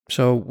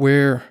So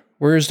where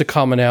is the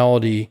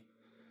commonality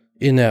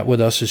in that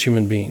with us as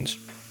human beings?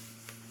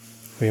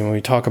 When we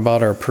talk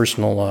about our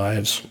personal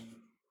lives.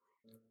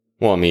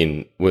 Well, I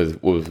mean, with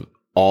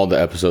all the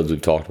episodes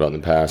we've talked about in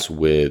the past,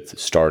 with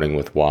starting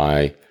with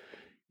why,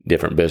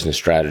 different business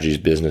strategies,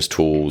 business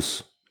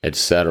tools,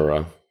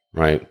 etc.,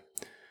 right?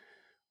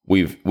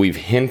 We've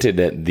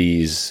hinted at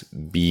these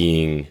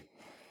being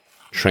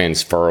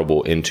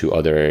transferable into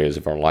other areas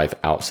of our life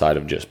outside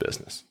of just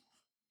business,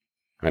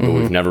 right? But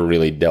we've never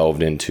really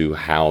delved into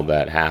how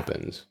that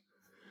happens.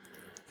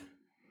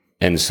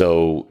 And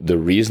so the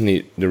reason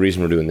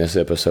we're doing this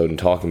episode and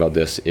talking about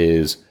this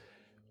is,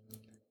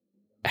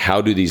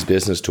 how do these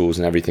business tools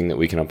and everything that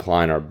we can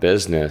apply in our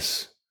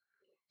business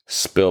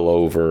spill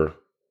over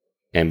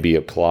and be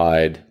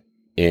applied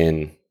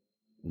in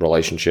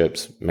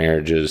relationships,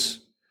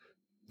 marriages,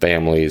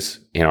 families,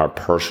 in our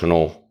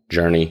personal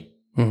journey,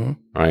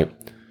 right?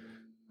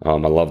 I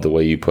love the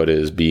way you put it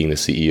as being the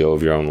CEO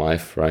of your own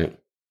life, right?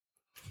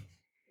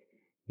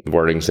 The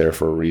wording's there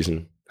for a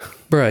reason.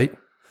 Right.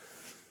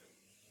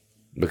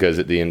 Because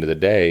at the end of the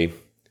day,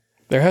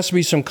 there has to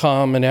be some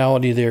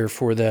commonality there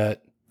for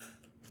that.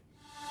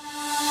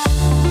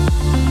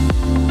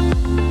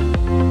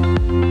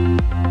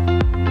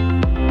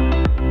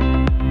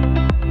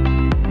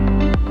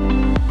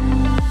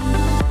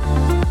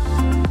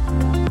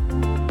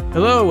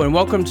 Hello, and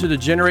welcome to the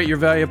Generate Your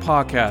Value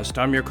podcast.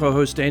 I'm your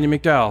co-host, Andy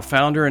McDowell,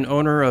 founder and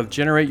owner of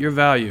Generate Your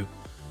Value,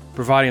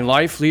 providing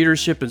life,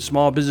 leadership, and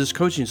small business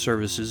coaching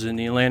services in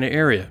the Atlanta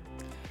area.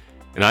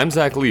 And I'm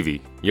Zach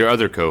Levy, your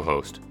other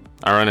co-host.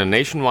 I run a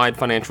nationwide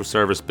financial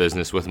service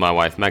business with my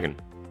wife, Megan.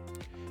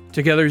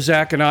 Together,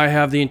 Zach and I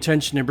have the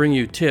intention to bring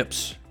you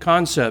tips,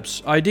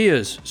 concepts,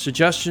 ideas,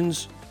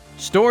 suggestions,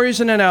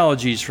 stories, and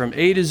analogies from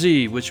A to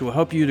Z, which will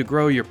help you to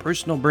grow your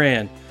personal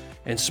brand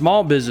and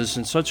small business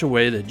in such a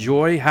way that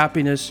joy,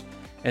 happiness,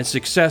 and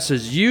success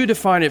as you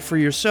define it for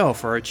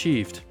yourself are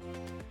achieved.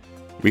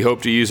 We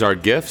hope to use our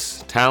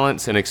gifts,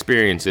 talents, and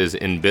experiences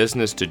in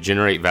business to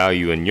generate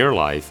value in your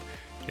life.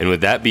 And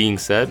with that being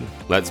said,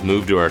 let's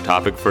move to our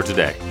topic for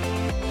today.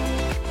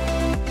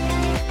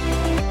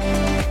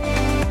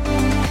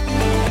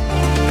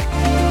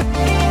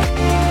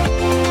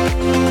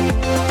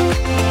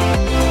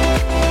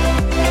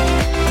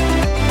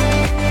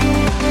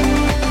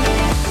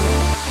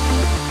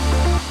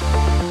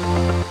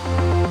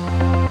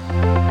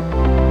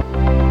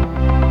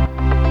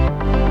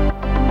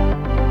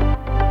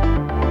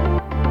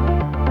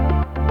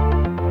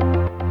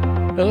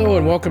 Hello,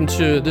 and welcome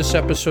to this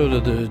episode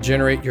of the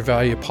Generate Your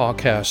Value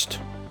podcast.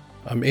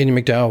 I'm Andy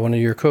McDowell, one of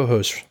your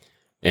co-hosts.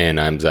 And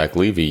I'm Zach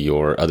Levy,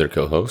 your other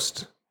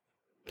co-host.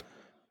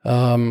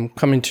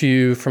 Coming to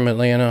you from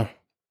Atlanta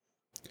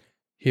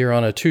here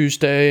on a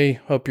Tuesday.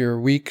 Hope your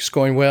week's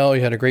going well.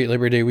 You had a great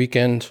Labor Day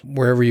weekend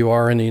wherever you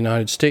are in the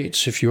United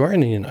States. If you are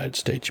in the United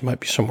States, you might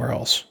be somewhere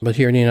else. But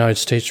here in the United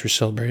States, we're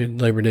celebrating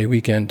Labor Day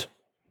weekend,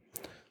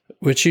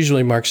 which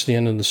usually marks the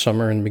end of the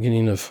summer and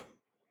beginning of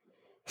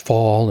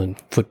fall and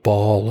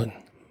football. And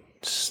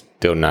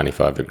still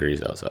 95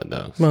 degrees outside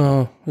though.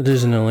 Well, it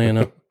is in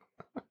Atlanta.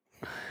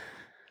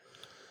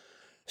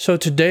 So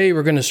today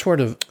we're going to sort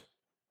of,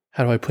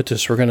 how do I put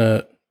this? We're going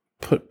to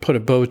put a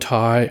bow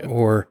tie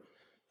or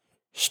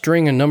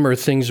string a number of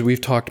things that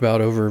we've talked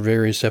about over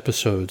various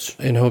episodes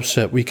in hopes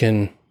that we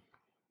can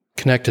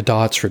connect the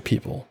dots for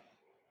people.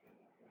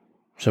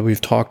 So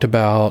we've talked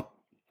about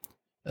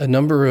a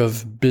number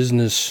of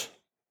business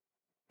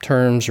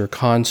terms or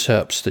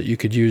concepts that you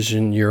could use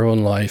in your own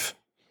life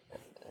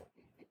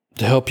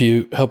to help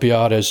you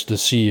out as the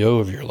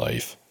CEO of your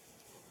life.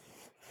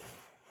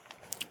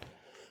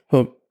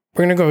 Well,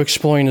 we're going to go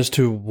exploring as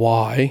to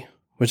why,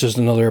 which is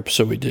another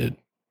episode we did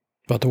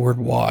about the word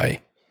why.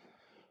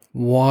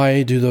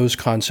 Why do those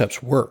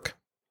concepts work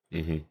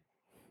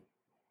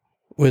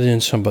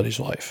within somebody's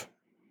life?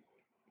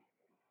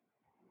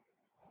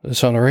 Does that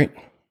sound all right?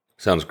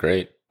 Sounds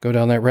great. Go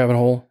down that rabbit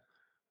hole.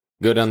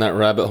 Go down that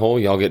rabbit hole.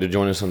 Y'all get to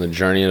join us on the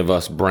journey of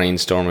us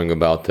brainstorming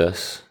about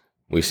this.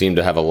 We seem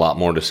to have a lot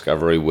more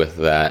discovery with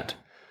that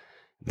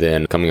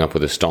than coming up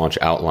with a staunch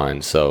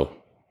outline. So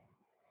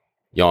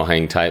y'all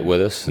hang tight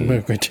with us. And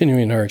we're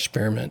continuing our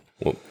experiment.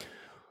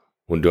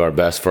 We'll do our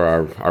best for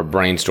our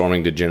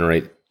brainstorming to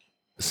generate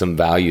some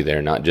value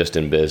there, not just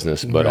in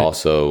business, but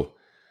also,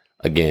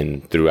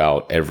 again,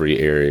 throughout every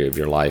area of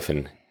your life.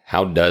 And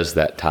how does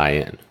that tie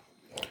in?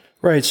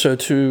 Right. So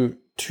to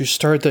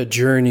start that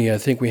journey, I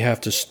think we have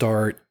to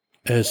start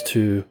as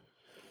to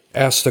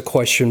ask the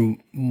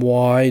question,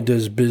 why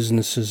does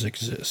businesses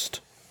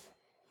exist?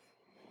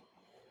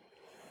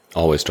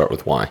 Always start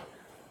with why.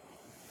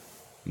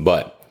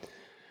 But,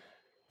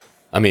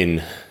 I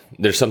mean,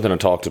 there's something I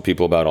talk to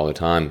people about all the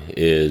time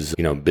is,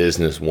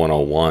 business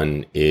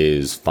 101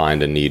 is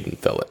find a need and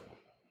fill it,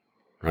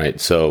 right?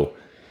 So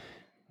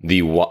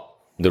the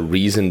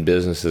reason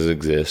businesses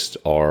exist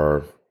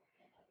are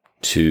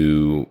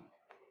to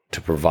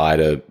provide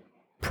a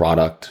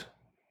product,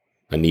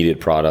 a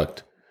needed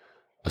product,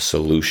 a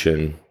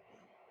solution,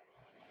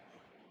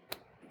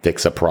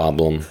 fix a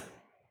problem,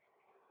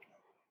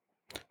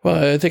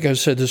 Well, I think I've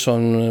said this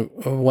on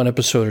one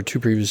episode or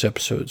two previous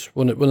episodes.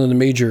 One of the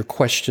major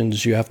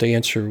questions you have to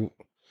answer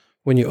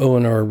when you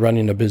own or are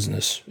running a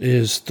business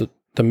is the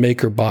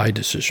make or buy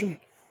decision,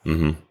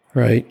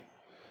 right?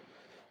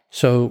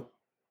 So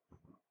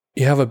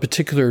you have a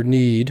particular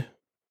need,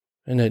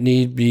 and that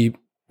need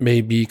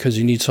may be because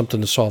you need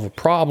something to solve a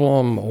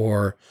problem,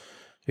 or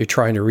you're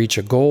trying to reach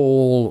a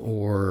goal,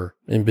 or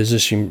in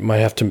business you might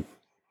have to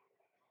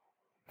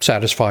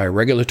satisfy a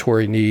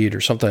regulatory need or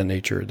something of that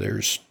nature.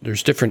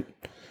 There's different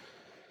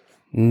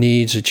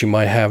needs that you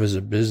might have as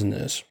a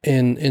business.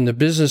 And the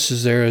business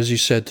is there, as you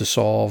said, to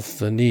solve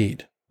the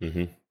need.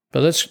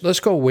 But let's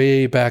go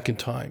way back in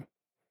time.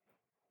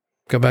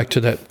 Go back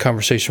to that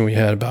conversation we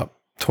had about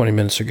 20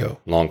 minutes ago.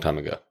 Long time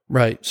ago.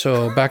 Right.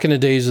 So back in the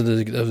days of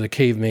the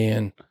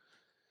caveman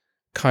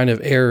kind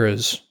of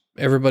eras,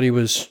 everybody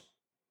was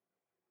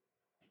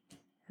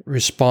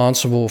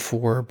responsible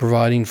for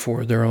providing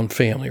for their own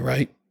family,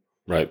 right?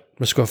 Right.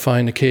 Let's go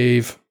find a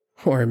cave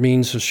or a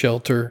means of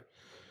shelter,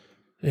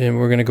 and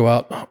we're going to go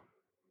out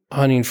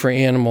hunting for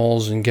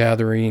animals and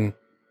gathering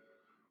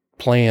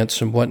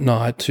plants and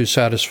whatnot to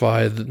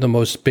satisfy the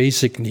most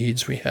basic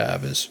needs we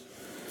have as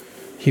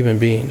human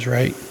beings,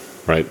 right?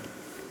 Right.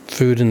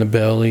 Food in the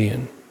belly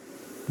and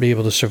be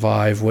able to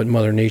survive what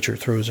Mother Nature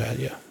throws at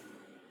you.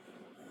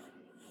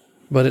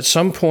 But at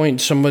some point,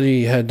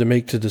 somebody had to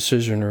make the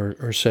decision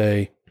or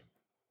say,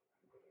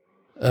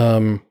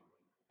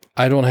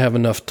 I don't have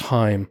enough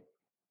time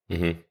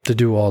to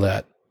do all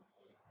that.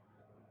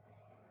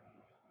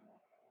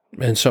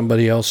 And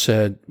somebody else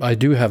said, I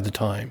do have the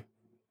time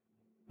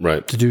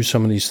to do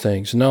some of these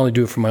things. And not only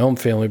do it for my own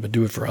family, but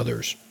do it for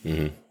others.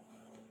 And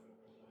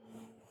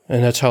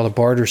that's how the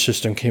barter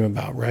system came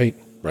about, right?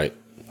 Right.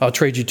 I'll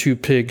trade you 2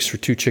 pigs for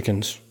 2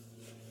 chickens.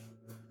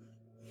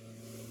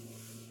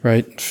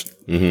 Right?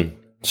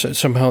 So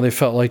somehow they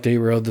felt like they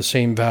were of the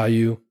same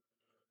value,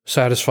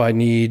 satisfied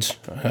needs.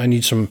 I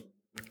need some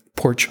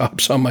pork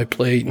chops on my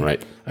plate.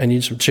 Right. I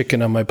need some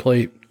chicken on my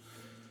plate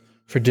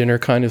for dinner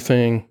kind of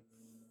thing.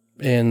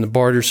 And the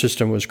barter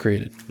system was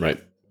created.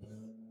 Right.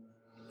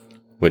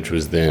 Which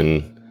was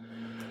then,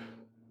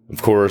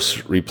 of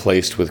course,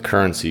 replaced with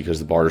currency because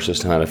the barter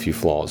system had a few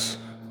flaws.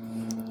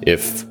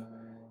 If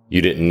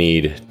you didn't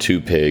need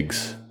 2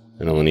 pigs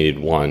and only needed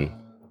 1,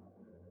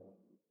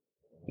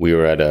 we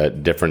were at a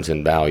difference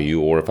in value.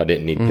 Or if I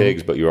didn't need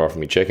pigs, but you were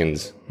offering me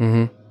chickens,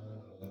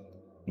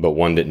 but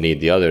one didn't need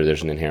the other,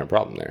 there's an inherent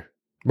problem there.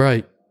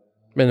 Right.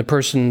 And the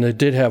person that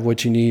did have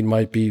what you need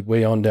might be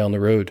way on down the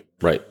road.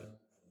 Right.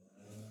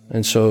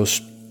 And so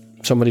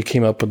somebody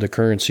came up with the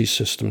currency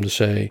system to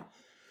say,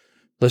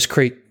 let's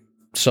create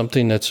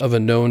something that's of a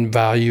known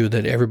value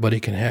that everybody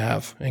can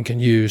have and can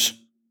use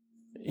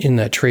in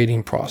that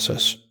trading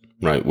process.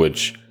 Right.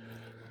 Which,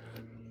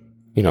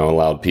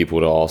 allowed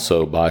people to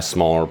also buy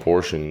smaller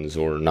portions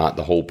or not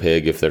the whole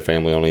pig if their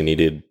family only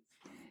needed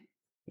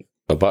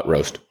a butt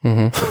roast,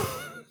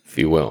 if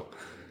you will.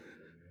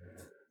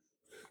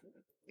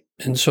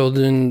 And so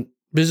then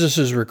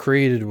businesses were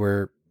created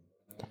where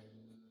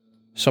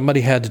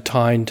somebody had the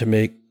time to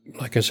make,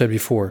 like I said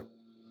before,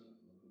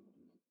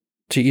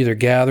 to either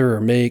gather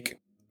or make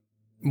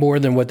more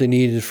than what they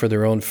needed for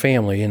their own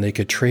family, and they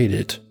could trade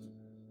it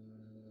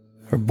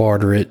or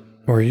barter it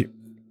or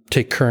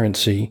take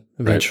currency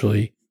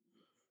eventually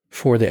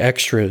for the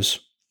extras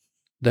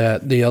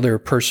that the other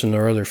person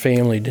or other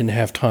family didn't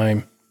have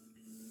time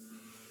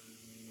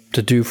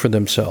to do for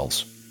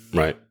themselves.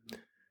 Right.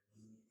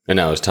 And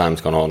now as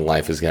time's gone on,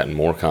 life has gotten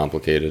more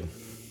complicated,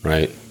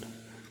 right?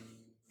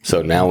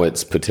 So now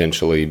it's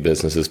potentially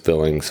businesses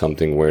filling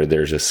something where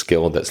there's a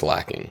skill that's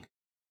lacking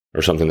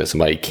or something that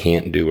somebody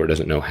can't do or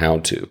doesn't know how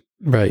to.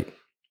 Right.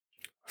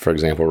 For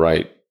example,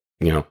 right,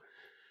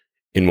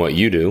 in what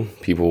you do,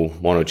 people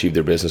want to achieve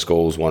their business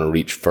goals, want to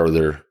reach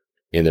further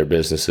in their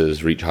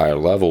businesses, reach higher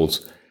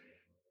levels,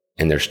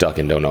 and they're stuck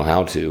and don't know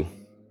how to.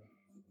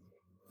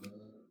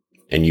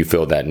 And you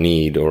fill that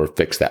need or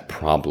fix that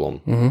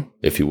problem,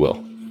 if you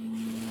will.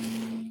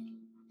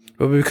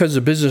 But because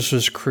the business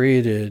was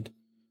created,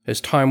 as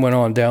time went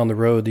on down the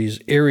road, these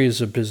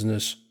areas of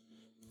business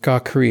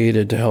got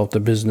created to help the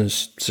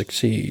business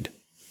succeed.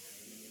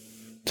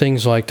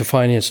 Things like the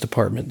finance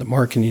department, the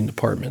marketing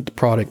department, the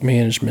product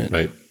management,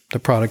 the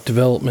product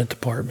development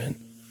department,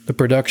 the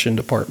production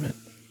department.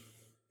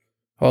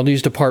 All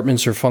these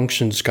departments or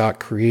functions got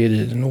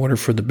created in order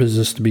for the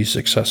business to be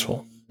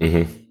successful.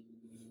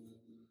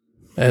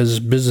 As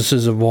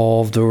businesses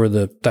evolved over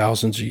the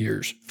thousands of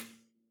years.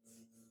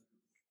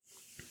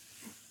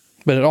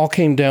 But it all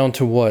came down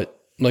to what,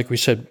 like we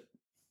said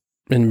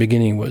in the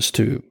beginning, was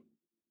to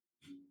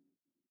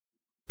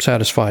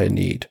satisfy a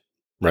need.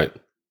 Right.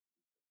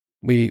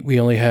 We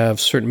only have a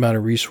certain amount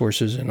of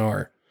resources in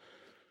our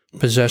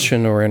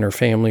possession or in our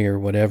family or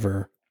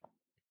whatever.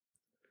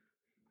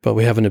 But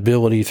we have an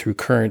ability through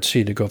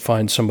currency to go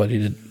find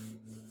somebody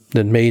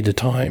that made the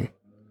time.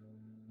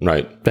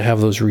 Right. To have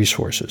those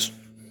resources.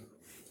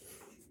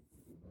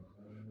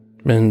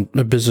 And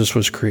a business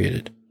was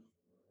created.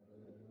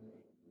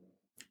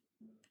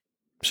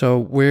 So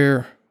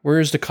where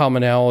is the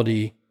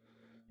commonality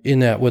in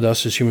that with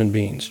us as human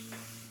beings.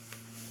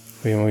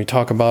 When we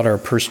talk about our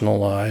personal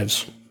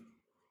lives.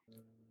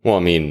 Well, I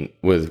mean,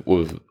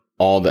 with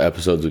all the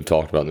episodes we've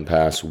talked about in the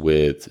past,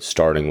 with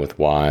starting with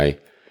why,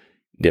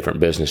 different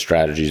business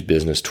strategies,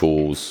 business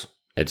tools,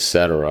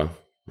 etc.,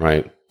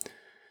 right?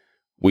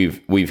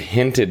 We've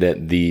hinted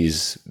at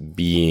these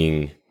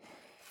being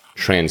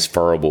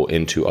transferable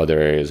into other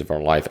areas of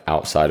our life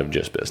outside of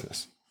just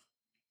business,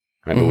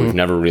 right? But we've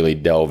never really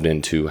delved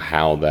into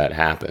how that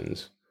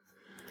happens.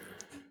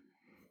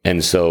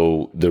 And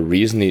so the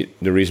reason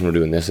we're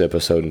doing this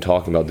episode and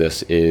talking about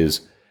this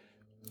is,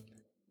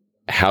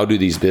 how do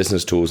these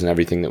business tools and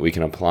everything that we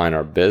can apply in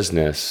our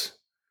business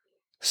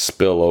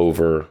spill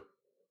over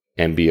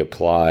and be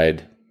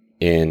applied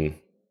in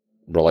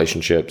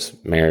relationships,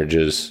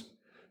 marriages,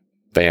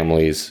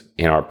 families,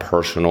 in our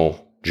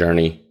personal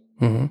journey,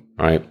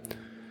 right?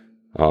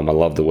 I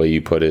love the way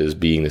you put it as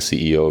being the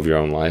CEO of your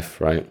own life,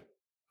 right?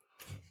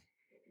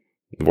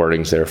 The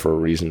wording's there for a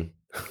reason.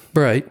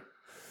 Right.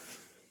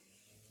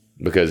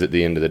 Because at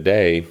the end of the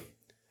day,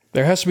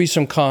 there has to be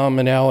some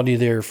commonality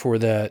there for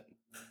that.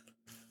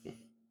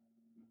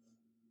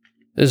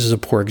 This is a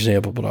poor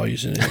example, but I'll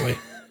use it anyway.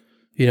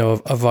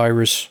 A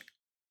virus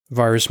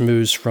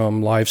moves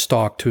from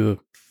livestock to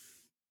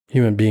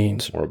human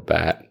beings. or a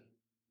bat.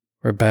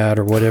 Or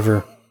or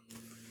whatever.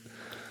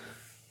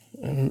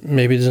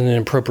 Maybe it's an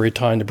inappropriate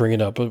time to bring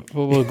it up, but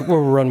we'll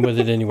run with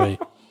it anyway.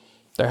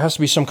 There has to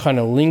be some kind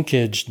of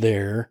linkage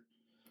there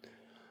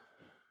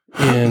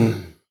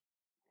in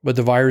what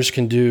the virus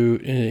can do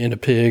in a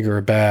pig or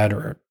a bat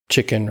or a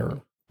chicken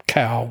or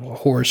cow, a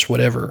horse,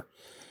 whatever,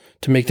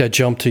 to make that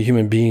jump to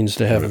human beings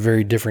to have a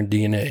very different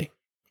DNA.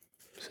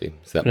 See,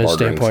 it's that From that bartering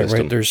standpoint, system.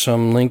 right? There's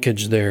some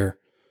linkage there.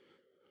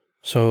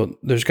 So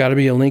there's got to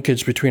be a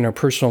linkage between our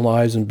personal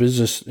lives and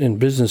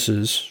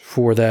businesses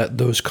for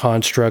those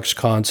constructs,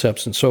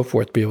 concepts, and so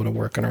forth to be able to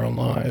work in our own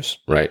lives.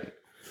 Right.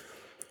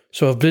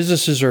 So if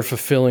businesses are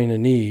fulfilling a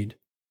need,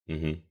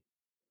 then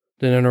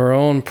in our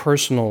own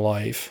personal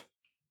life,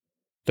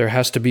 there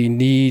has to be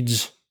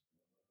needs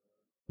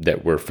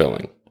that we're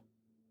filling.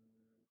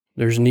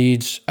 There's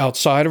needs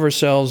outside of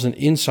ourselves and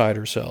inside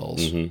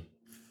ourselves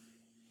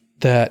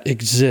that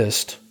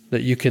exist,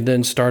 that you can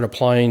then start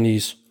applying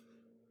these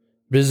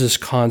business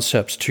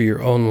concepts to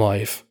your own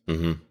life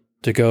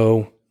to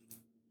go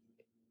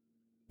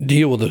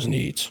deal with those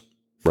needs.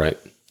 Right.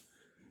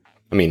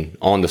 I mean,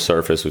 on the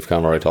surface, we've kind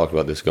of already talked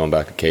about this, going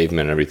back to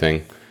cavemen and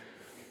everything.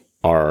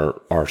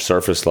 Our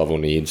surface level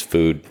needs,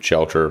 food,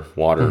 shelter,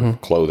 water,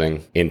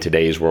 clothing, in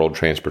today's world,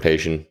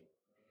 transportation.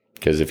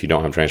 Because if you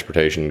don't have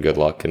transportation, good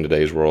luck in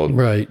today's world.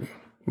 Right.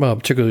 Well,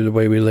 particularly the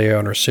way we lay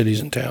out our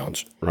cities and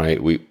towns. Right.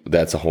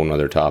 That's a whole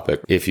nother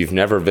topic. If you've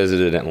never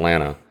visited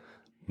Atlanta,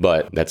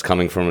 but that's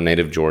coming from a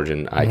native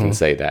Georgian, I can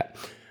say that.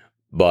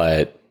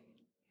 But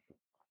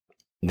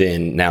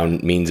then now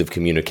means of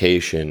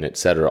communication, et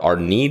cetera, our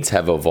needs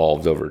have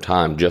evolved over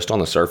time, just on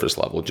the surface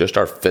level, just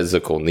our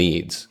physical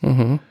needs.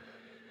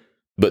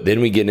 But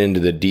then we get into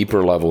the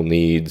deeper level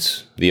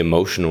needs, the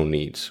emotional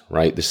needs,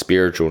 right? The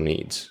spiritual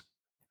needs.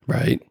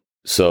 Right.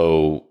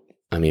 So,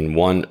 I mean,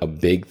 a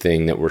big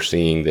thing that we're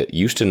seeing that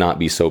used to not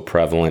be so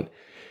prevalent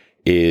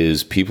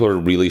is people are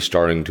really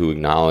starting to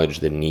acknowledge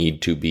the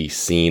need to be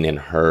seen and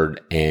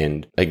heard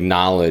and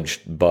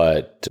acknowledged,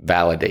 but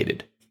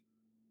validated.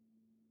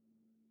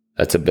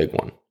 That's a big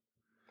one.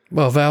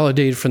 Well,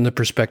 validated from the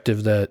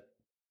perspective that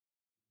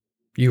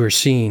you are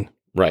seen.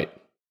 Right.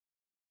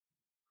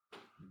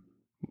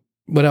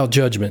 Without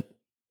judgment.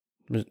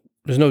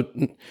 There's no...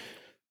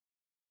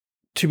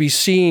 To be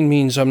seen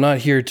means I'm not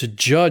here to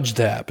judge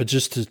that, but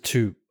just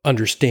to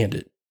understand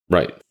it.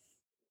 Right.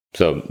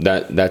 So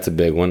that's a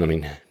big one. I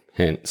mean,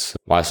 hence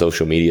why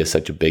social media is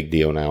such a big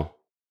deal now.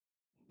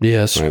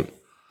 Yes. Right.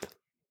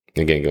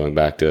 Again, going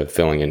back to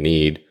filling a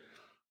need.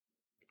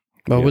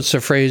 Well, what's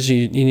the phrase?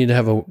 You need to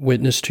have a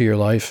witness to your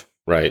life.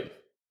 Right.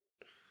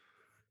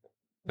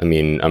 I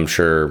mean, I'm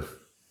sure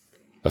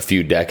a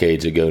few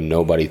decades ago,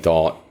 nobody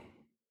thought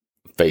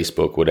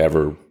Facebook would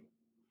ever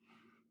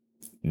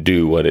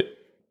do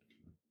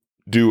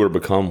or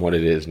become what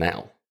it is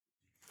now.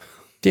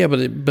 Yeah, but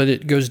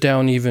it goes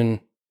down even.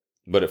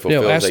 But it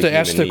fulfills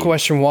ask the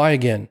question why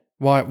again.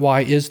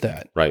 Why is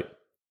that? Right.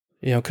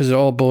 Because it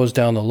all boils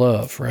down to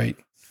love, right?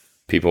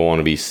 People want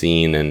to be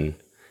seen and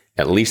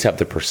at least have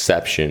the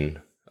perception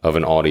of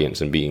an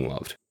audience and being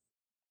loved.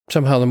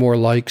 Somehow the more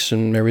likes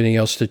and everything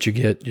else that you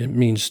get, it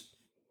means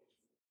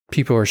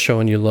people are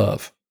showing you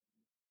love.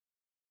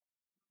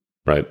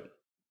 Right.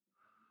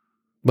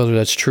 Whether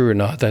that's true or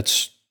not,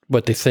 that's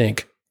what they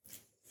think.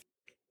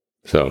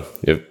 So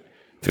if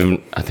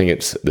I think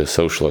it's The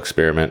Social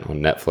Experiment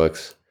on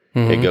Netflix.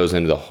 It goes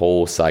into the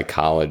whole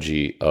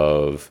psychology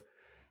of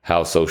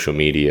how social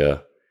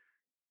media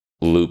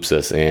loops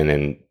us in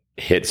and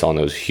hits on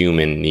those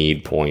human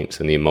need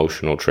points and the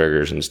emotional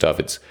triggers and stuff.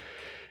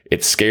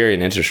 It's scary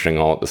and interesting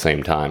all at the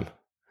same time,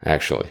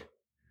 actually.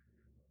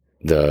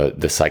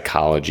 The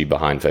psychology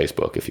behind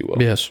Facebook, if you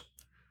will. Yes.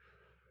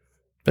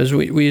 As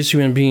we as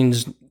human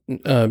beings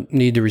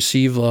need to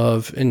receive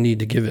love and need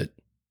to give it.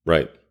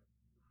 Right.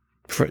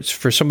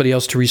 For somebody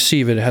else to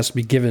receive it, it has to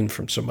be given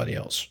from somebody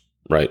else.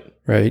 Right.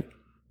 Right.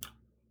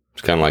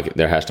 It's kind of like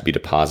there has to be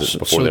deposits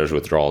before there's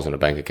withdrawals in a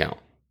bank account.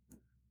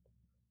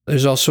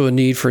 There's also a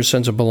need for a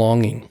sense of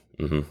belonging.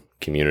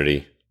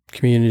 Community.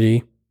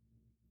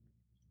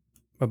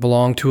 I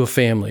belong to a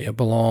family. I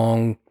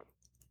belong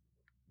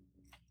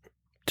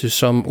to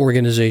some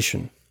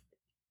organization.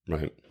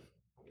 Right.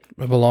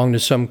 I belong to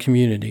some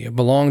community. I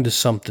belong to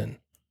something.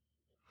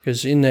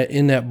 Because in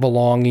that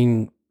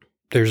belonging,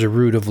 there's a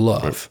root of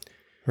love,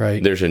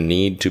 right? There's a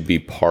need to be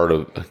part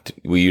of,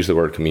 we use the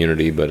word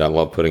community, but I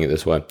love putting it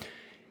this way,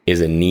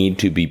 is a need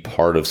to be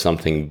part of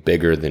something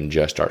bigger than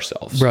just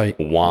ourselves. Right.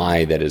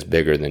 Why that is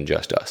bigger than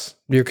just us.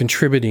 You're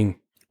contributing.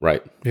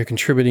 Right. You're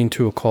contributing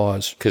to a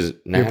cause. Because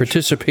you're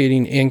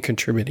participating and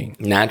contributing.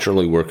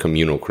 Naturally, we're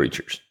communal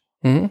creatures.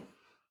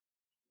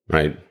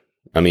 Right.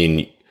 I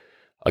mean,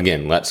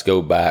 again, let's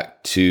go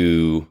back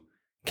to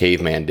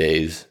caveman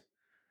days.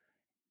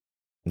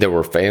 There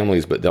were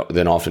families, but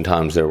then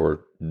oftentimes there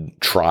were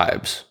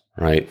tribes,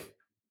 right?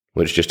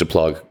 Which, just to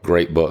plug,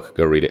 great book,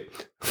 go read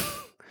it.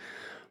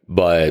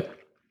 But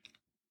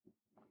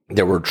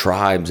there were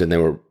tribes, and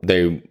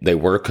they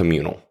were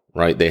communal,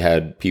 right? They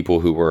had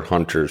people who were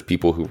hunters,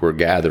 people who were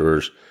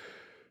gatherers.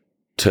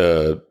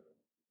 They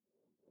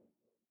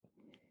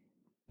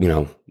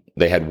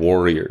had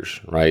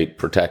warriors, right?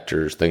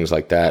 Protectors, things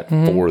like that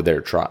for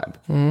their tribe.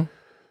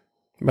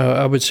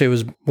 I would say it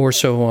was more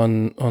so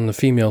on the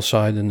female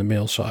side than the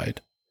male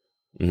side.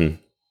 You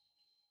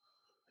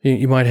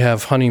might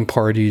have hunting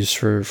parties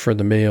for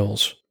the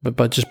males,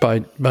 but just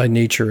by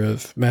nature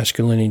of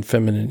masculinity and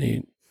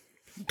femininity,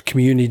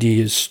 community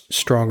is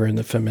stronger in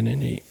the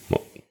femininity.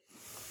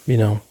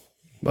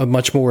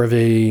 Much more of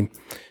a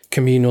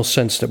communal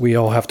sense that we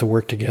all have to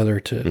work together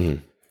to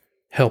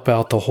help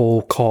out the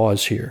whole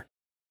cause here.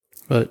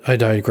 But I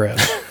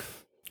digress.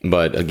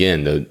 But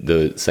again,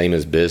 the same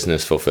as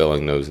business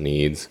fulfilling those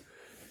needs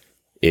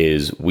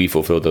is we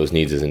fulfill those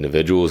needs as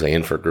individuals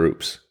and for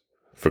groups,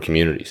 for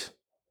communities.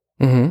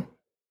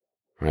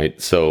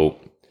 Right? So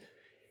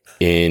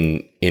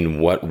in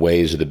what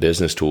ways are the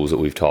business tools that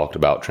we've talked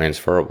about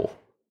transferable?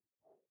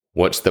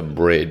 What's the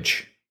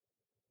bridge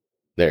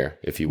there,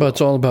 if you will? But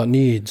it's all about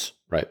needs.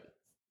 Right.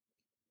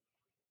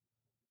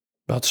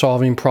 About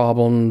solving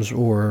problems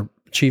or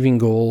achieving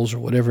goals or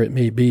whatever it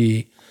may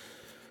be.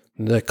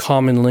 The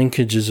common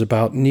linkage is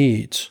about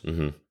needs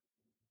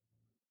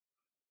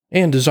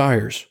and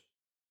desires.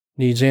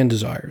 Needs and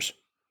desires.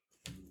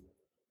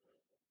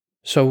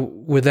 So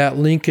with that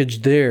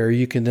linkage there,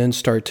 you can then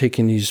start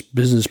taking these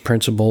business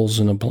principles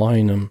and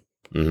applying them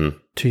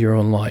to your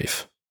own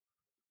life.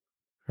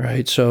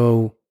 Right?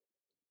 So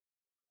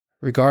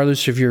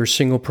regardless if you're a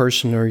single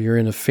person or you're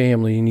in a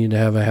family, you need to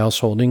have a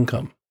household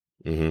income.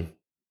 So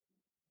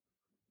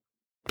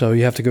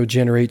you have to go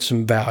generate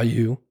some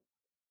value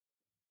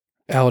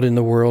out in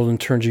the world in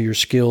terms of your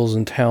skills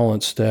and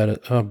talents that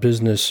a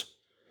business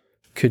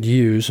could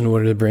use in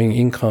order to bring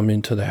income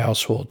into the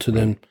household to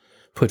then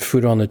put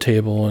food on the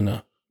table and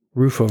a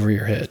roof over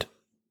your head.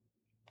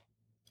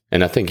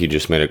 And I think you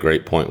just made a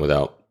great point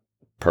without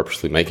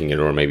purposely making it,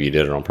 or maybe you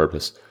did it on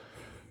purpose.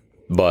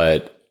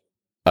 But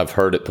I've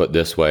heard it put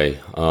this way.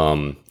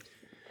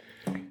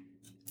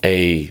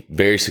 A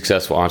very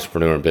successful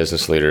entrepreneur and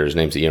business leader, his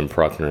name's Ian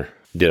Pruckner,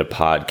 did a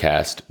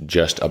podcast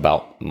just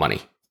about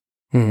money.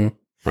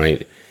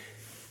 Right?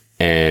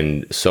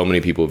 And so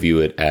many people view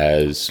it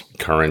as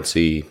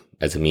currency,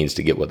 as a means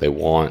to get what they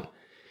want.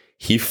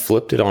 He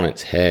flipped it on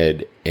its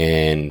head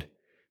and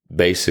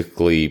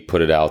basically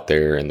put it out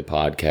there in the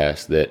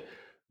podcast that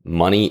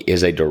money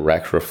is a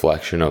direct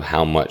reflection of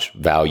how much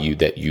value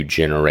that you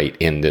generate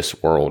in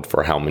this world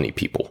for how many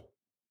people.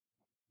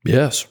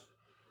 Yes.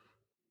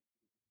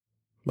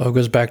 Well, it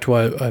goes back to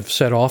what I've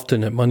said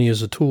often, that money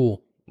is a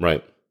tool.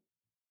 Right.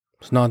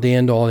 It's not the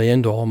end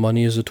all.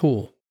 Money is a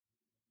tool.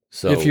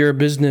 So if you're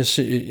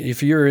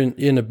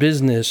in a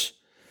business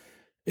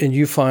and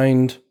you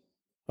find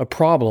a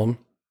problem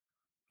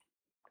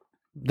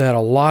that a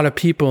lot of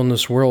people in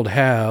this world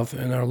have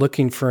and are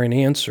looking for an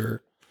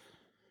answer,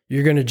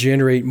 you're going to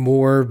generate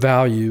more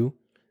value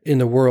in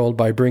the world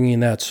by bringing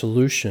that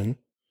solution.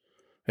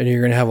 And you're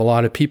going to have a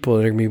lot of people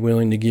that are going to be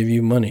willing to give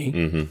you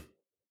money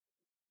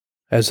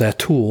as that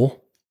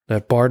tool,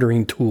 that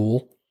bartering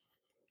tool,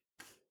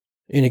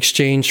 in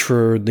exchange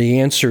for the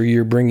answer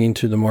you're bringing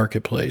to the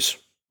marketplace,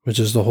 which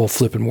is the whole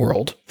flipping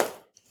world.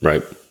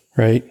 Right.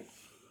 Right.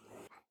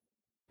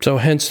 So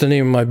hence the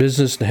name of my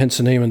business and hence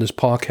the name of this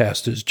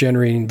podcast is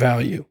Generating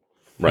Value.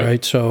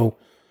 Right. So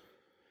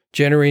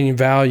generating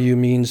value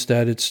means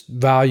that it's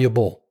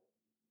valuable.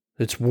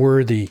 It's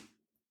worthy,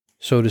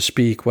 so to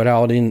speak,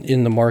 without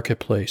in the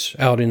marketplace,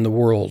 out in the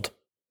world.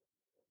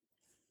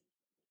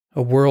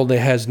 A world that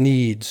has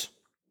needs.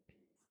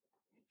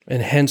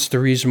 And hence the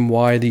reason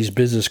why these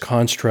business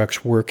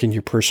constructs work in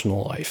your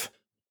personal life.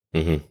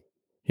 You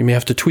may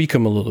have to tweak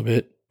them a little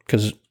bit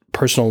because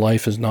personal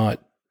life is not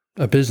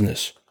a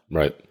business.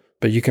 Right.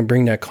 But you can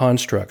bring that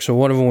construct. So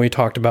one of them we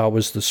talked about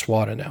was the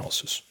SWOT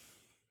analysis.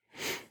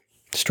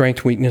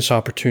 Strength, weakness,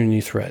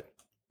 opportunity, threat.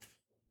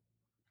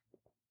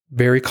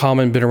 Very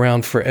common, been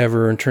around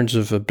forever in terms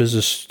of a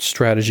business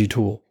strategy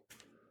tool.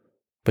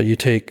 But you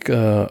take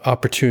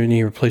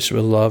opportunity, replace it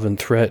with love, and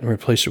threat, and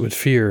replace it with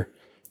fear.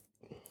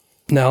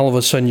 Now all of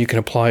a sudden you can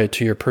apply it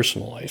to your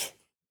personal life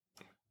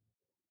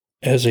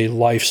as a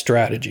life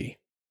strategy.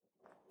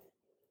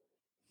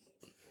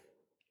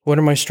 What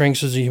are my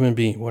strengths as a human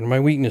being? What are my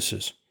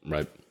weaknesses?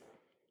 Right.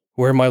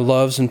 Where are my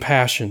loves and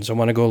passions? I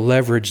want to go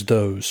leverage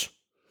those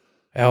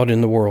out in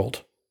the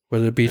world,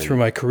 whether it be through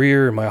my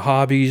career, my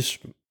hobbies,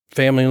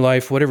 family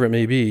life, whatever it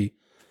may be.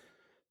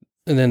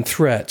 And then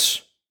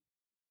threats.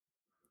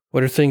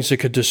 What are things that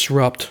could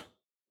disrupt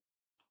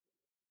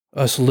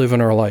us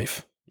living our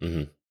life?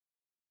 Mm-hmm.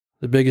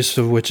 The biggest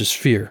of which is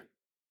fear.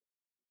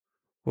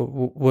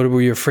 What are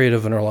we afraid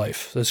of in our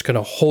life that's going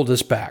to hold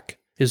us back,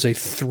 is a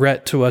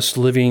threat to us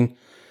living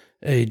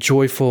a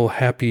joyful,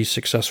 happy,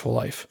 successful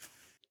life?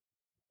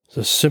 It's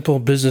a simple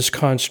business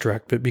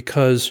construct, but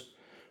because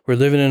we're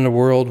living in a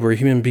world where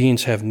human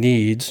beings have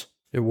needs,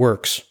 it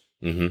works.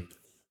 Mm-hmm.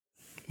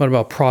 What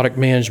about product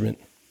management?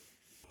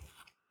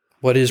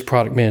 What is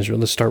product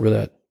management? Let's start with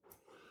that.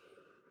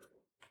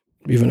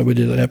 Even though we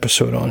did an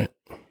episode on it.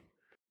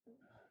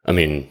 I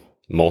mean,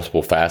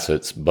 multiple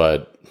facets,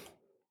 but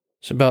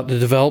it's about the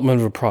development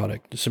of a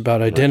product. It's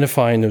about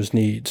identifying those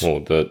needs.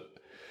 Well,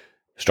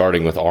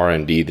 starting with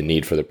R&D, the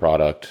need for the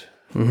product,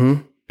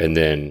 mm-hmm. and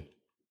then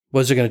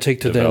what's it going to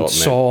take to then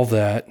solve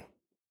that?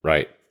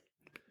 Right.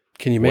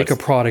 Can you make a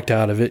product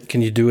out of it?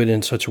 Can you do it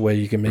in such a way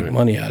you can make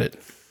money at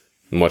it?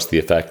 And what's the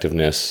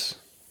effectiveness,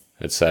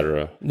 et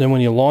cetera? Then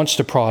when you launch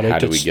the product, how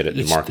do we get it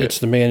to market? It's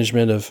the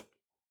management of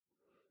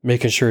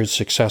making sure it's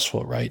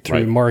successful, right?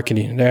 Through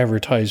marketing and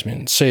advertisement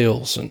and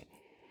sales and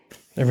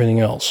everything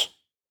else.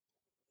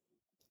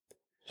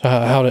 So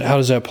how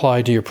does that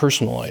apply to your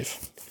personal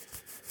life?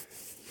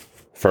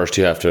 First,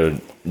 you have to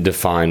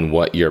define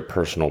what your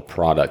personal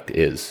product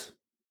is,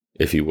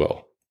 if you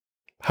will.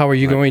 How are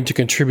you going to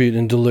contribute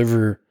and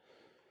deliver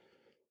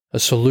a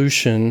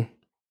solution?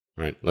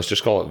 Right. Let's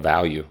just call it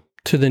value.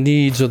 To the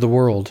needs of the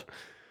world.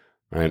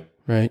 Right.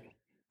 Right.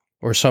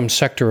 Or some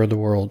sector of the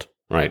world.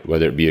 Right.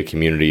 Whether it be a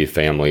community, a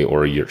family,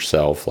 or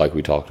yourself, like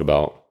we talked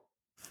about.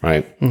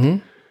 Right.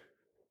 Mm-hmm.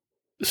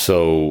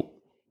 So,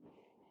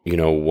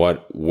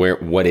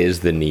 what is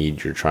the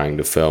need you're trying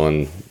to fill?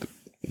 And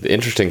the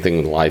interesting thing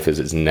with life is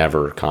it's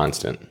never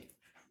constant.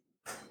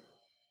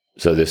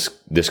 So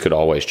this could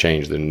always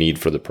change. The need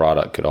for the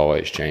product could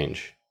always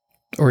change.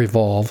 Or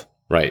evolve.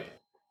 Right.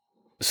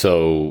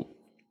 So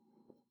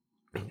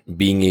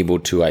being able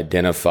to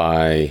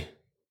identify,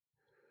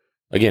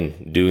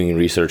 again, doing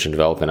research and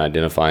development,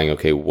 identifying,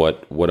 okay,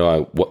 what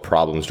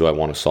problems do I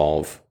want to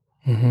solve?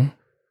 Mm-hmm.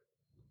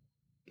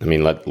 I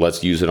mean,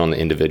 let's use it on the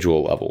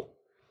individual level.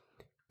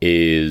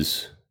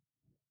 Is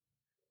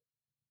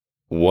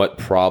what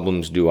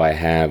problems do I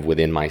have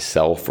within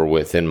myself or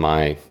within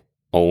my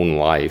own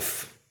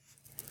life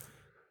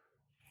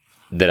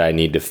that I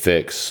need to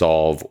fix,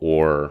 solve,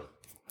 or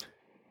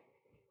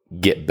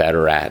get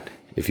better at,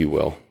 if you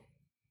will?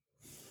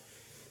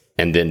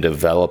 And then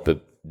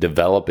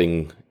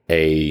developing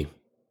a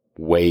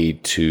way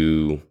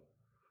to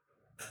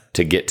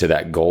get to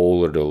that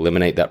goal or to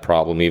eliminate that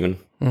problem even.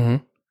 Mm-hmm.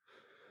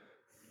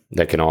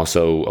 That can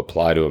also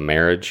apply to a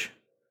marriage,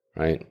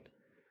 right?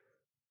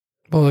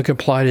 Well, it can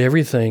apply to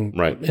everything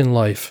in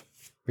life.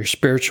 Your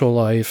spiritual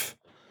life,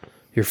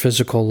 your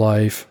physical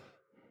life,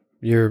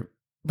 your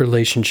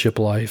relationship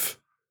life,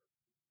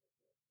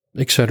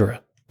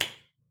 etc.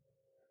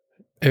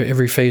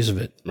 Every phase of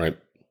it. Right.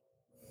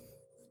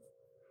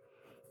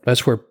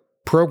 That's where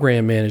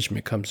program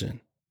management comes in.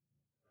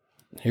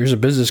 Here's a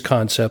business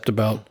concept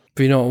about,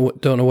 if you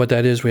don't know what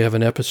that is, we have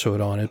an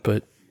episode on it,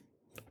 but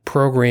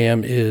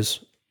program is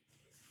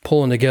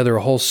pulling together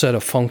a whole set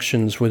of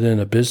functions within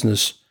a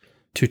business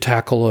to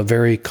tackle a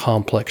very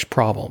complex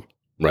problem.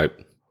 Right.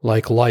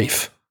 Like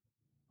life.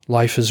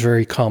 Life is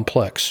very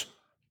complex.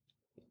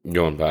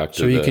 Going back to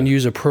So you can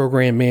use a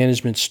program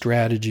management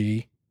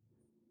strategy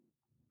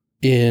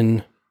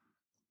in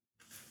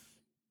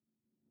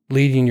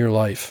leading your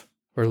life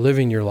or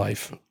living your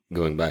life.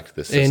 Going back to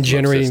the and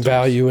generating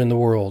value in the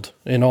world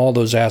in all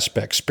those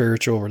aspects,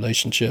 spiritual,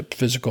 relationship,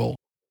 physical.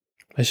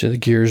 I see the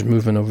gears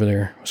moving over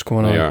there. What's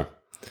going on? They are.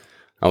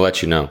 I'll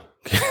let you know.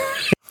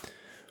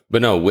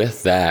 But no,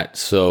 with that,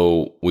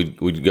 so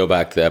we'd go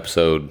back to the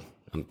episode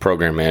on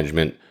program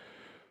management,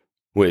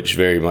 which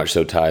very much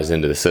so ties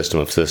into the system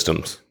of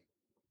systems.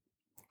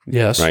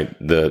 Yes. Right.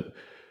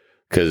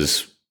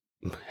 Because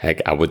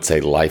heck, I would say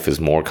life is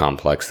more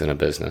complex than a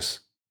business.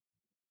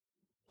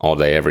 All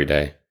day, every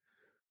day.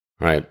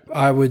 Right.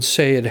 I would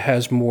say it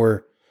has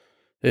more.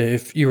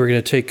 If you were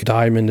going to take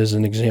diamond as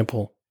an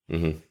example,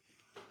 mm-hmm.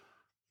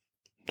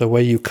 The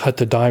way you cut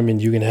the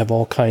diamond, you can have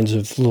all kinds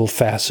of little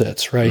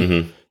facets, right?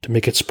 Mm-hmm. To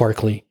make it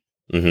sparkly.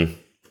 Mm-hmm.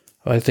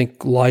 I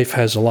think life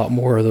has a lot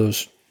more of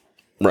those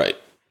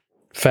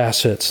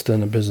facets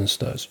than a business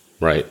does.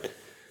 Right.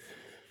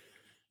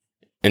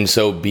 And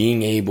so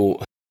being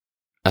able,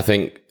 I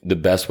think the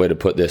best way to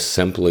put this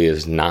simply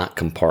is not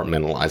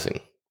compartmentalizing.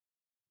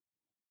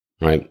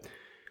 Right.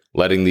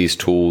 letting these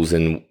tools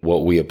and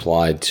what we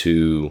apply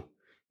to,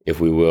 if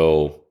we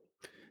will,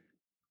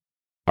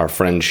 our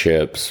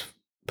friendships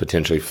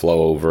potentially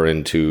flow over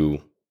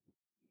into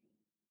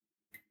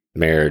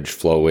marriage,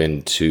 flow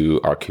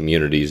into our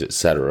communities,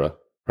 etc.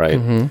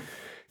 Right?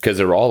 Because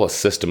they're all a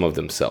system of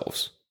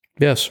themselves.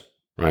 Yes.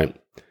 Right?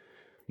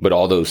 But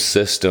all those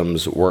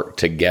systems work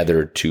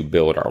together to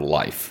build our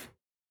life.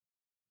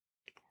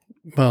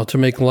 Well, to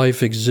make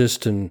life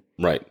exist and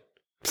Right.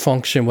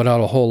 function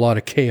without a whole lot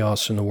of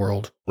chaos in the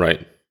world.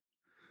 Right.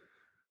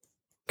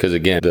 Because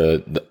again,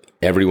 the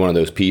every one of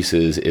those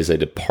pieces is a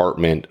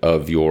department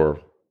of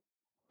your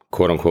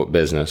quote unquote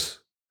business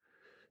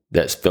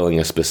that's filling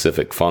a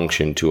specific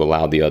function to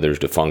allow the others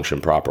to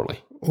function properly.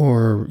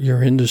 Or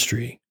your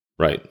industry.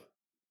 Right.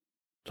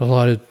 A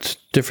lot of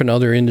different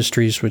other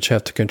industries which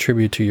have to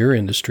contribute to your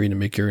industry to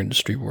make your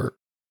industry work.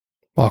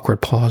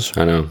 Awkward pause.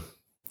 I know.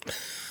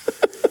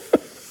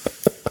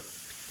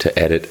 To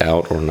edit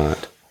out or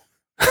not.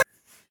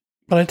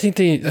 But I think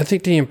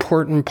the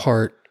important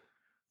part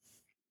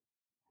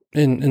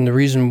and the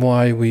reason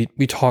why we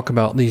talk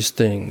about these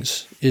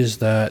things is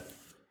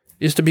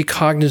to be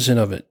cognizant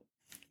of it.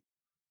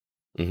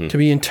 To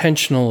be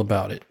intentional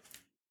about it.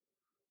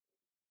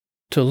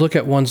 To look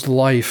at one's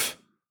life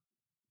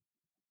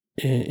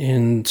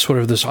in sort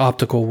of this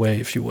optical way,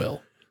 if you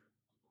will.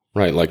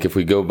 Right. Like if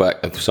we go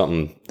back to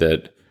something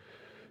that,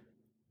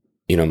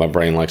 my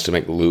brain likes to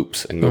make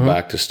loops and go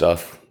back to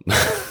stuff.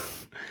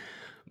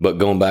 But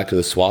going back to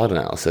the SWOT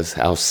analysis,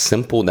 how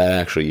simple that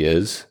actually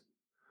is.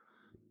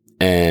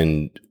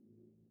 And,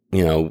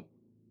 we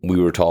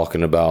were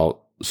talking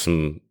about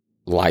some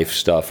life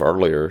stuff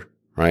earlier,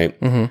 right?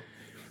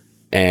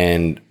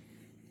 And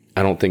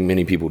I don't think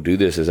many people do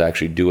this, is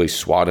actually do a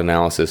SWOT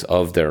analysis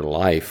of their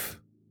life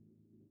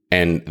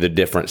and the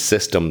different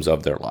systems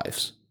of their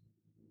lives,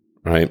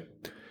 right?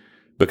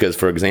 Because,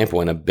 for example,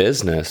 in a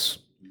business,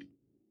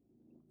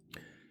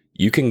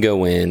 you can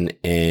go in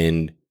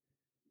and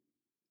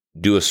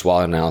do a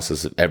SWOT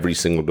analysis of every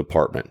single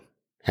department.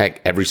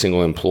 Heck, every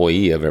single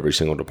employee of every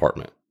single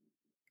department.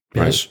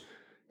 Right? Yes.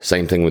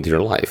 Same thing with your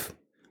life.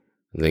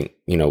 I think,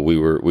 we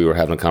were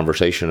having a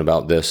conversation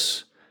about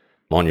this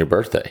on your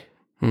birthday,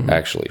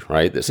 actually,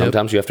 right? That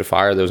sometimes you have to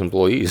fire those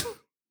employees,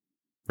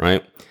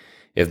 right?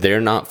 If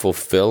they're not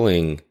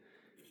fulfilling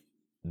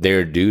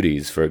their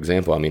duties, for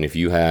example, if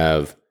you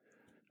have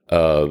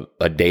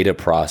a data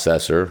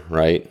processor,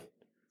 right?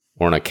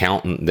 Or an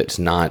accountant that's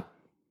not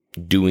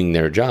doing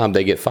their job,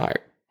 they get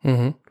fired.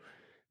 It's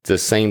the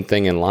same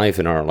thing in life,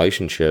 in our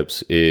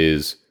relationships,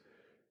 is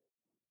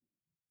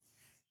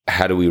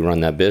how do we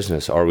run that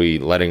business? Are we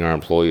letting our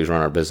employees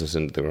run our business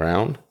into the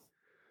ground?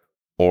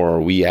 Or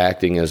are we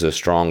acting as a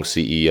strong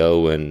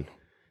CEO and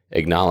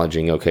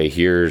acknowledging, okay,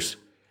 here's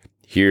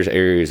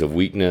areas of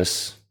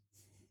weakness,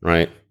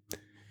 right?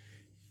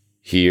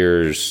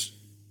 Here's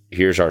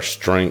our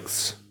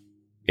strengths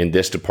in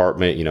this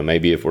department.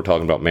 Maybe if we're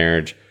talking about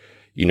marriage,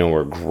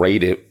 we're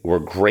great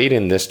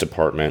in this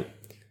department,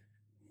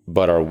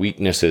 but our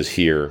weakness is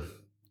here,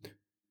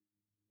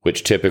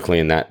 which typically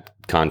in that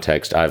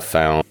context I've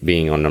found,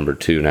 being on number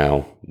 2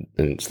 now,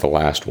 and it's the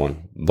last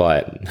one,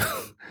 but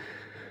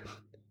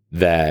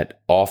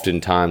that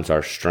oftentimes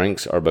our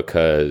strengths are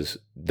because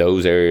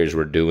those areas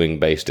we're doing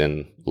based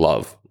in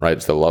love, right?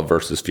 It's the love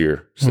versus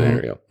fear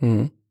scenario.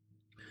 And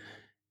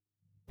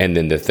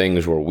then the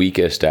things we're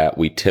weakest at,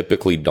 we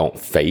typically don't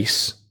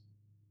face.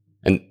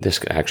 And this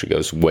actually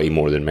goes way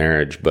more than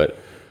marriage, but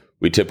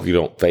we typically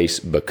don't face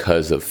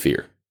because of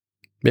fear.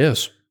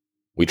 Yes.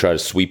 We try to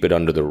sweep it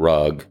under the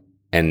rug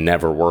and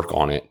never work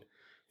on it.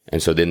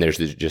 And so then there's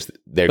just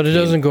there. But it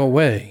doesn't go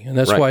away. And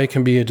that's Right. why it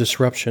can be a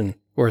disruption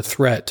or a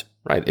threat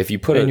Right. If you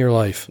put in your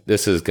life.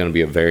 this is going to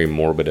be a very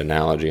morbid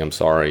analogy. I'm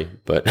sorry,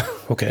 but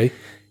Okay.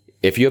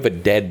 if you have a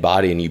dead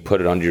body and you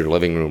put it under your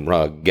living room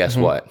rug, guess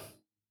what?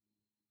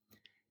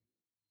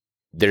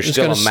 There's It's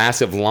still gonna a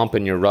massive lump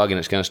in your rug, and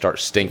it's going to start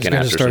It's stinking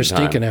going to after start some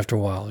time, stinking after a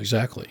while.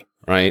 Exactly.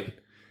 right?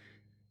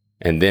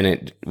 And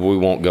then we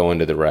won't go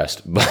into the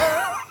rest.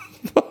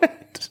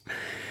 But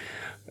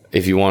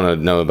if you want to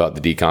know about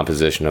the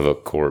decomposition of a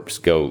corpse,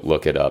 go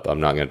look it up. I'm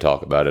not going to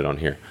talk about it on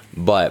here,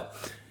 but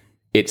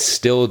it's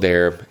still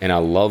there. And I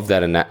love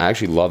that. And I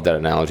actually love that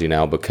analogy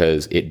now,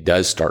 because it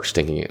does start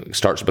stinking. It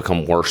starts to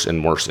become worse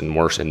and worse and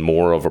worse and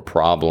more of a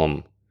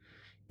problem,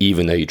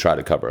 even though you try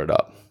to cover it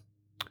up.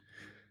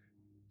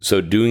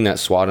 So doing that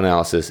SWOT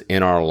analysis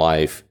in our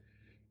life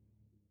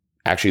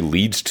actually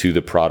leads to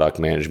the product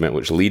management,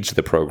 which leads to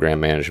the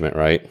program management,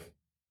 right?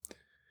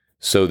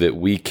 So that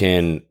we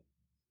can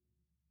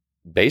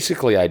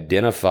basically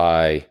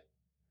identify,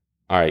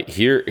 all right,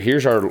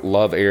 here's our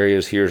love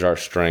areas, here's our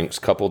strengths,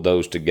 couple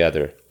those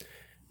together.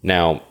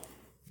 Now,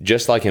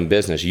 just like in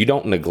business, you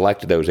don't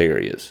neglect those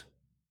areas,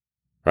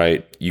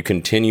 right? You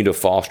continue to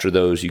foster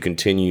those, you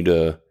continue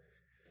to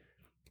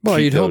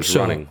You'd hope those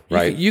so. running,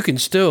 right? You can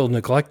still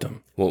neglect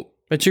them. Well,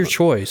 It's your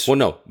choice. well,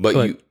 no,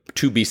 but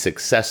to be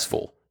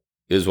successful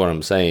is what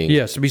I'm saying.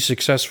 Yes, to be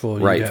successful,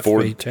 Right, you have to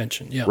pay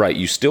attention. Yeah. Right.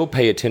 You still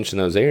pay attention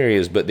to those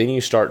areas, but then you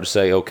start to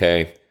say,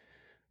 okay,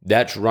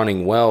 that's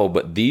running well.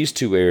 But these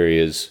two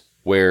areas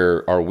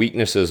where our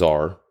weaknesses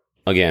are,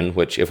 again,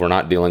 which if we're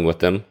not dealing with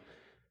them,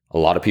 a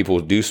lot of people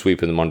do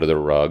sweep them under the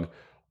rug,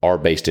 are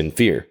based in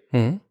fear.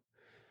 Mm-hmm.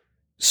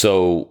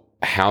 So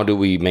how do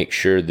we make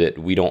sure that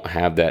we don't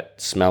have that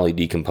smelly,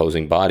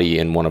 decomposing body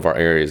in one of our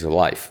areas of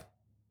life?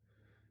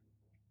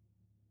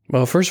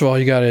 Well, first of all,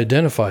 you got to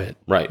identify it.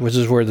 Right. Which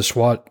is where the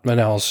SWOT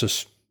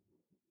analysis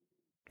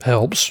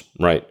helps.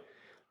 Right.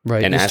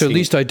 Right. And is to at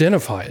least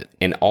identify it.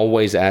 And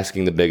always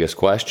asking the biggest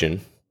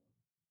question.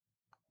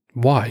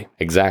 Why?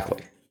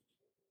 Exactly.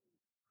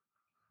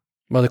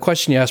 Well, the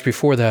question you asked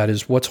before that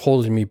is, what's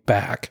holding me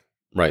back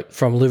Right.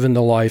 from living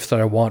the life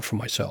that I want for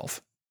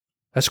myself?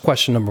 That's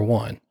question number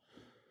one.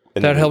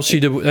 And That helps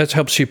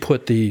you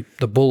put the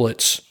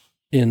bullets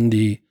in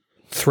the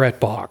threat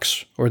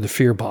box or the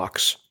fear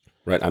box.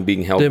 Right. I'm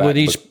being held Then back. with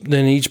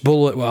each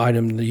bullet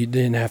item, you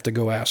then have to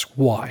go ask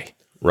why.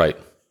 Right.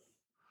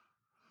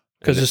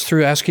 Because it's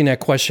through asking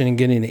that question and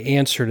getting the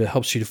answer that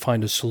helps you to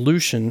find a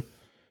solution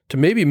to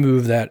maybe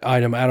move that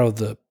item out of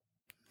the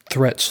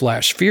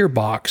threat/fear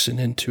box and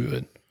into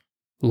a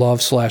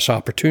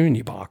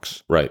love/opportunity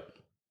box. Right.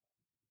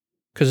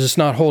 Because it's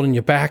not holding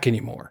you back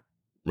anymore.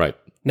 Right.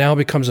 Now it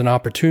becomes an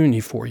opportunity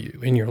for you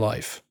in your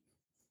life.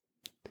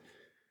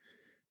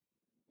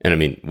 And I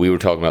mean, we were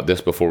talking about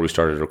this before we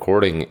started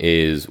recording,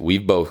 is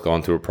we've both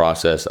gone through a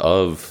process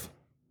of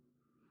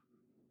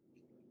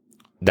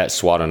that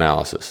SWOT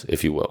analysis,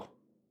 if you will,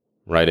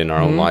 right? In our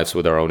own lives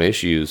with our own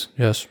issues.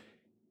 Yes.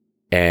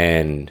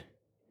 And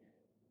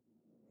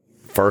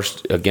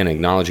first, again,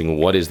 acknowledging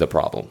what is the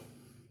problem?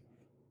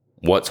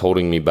 What's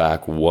holding me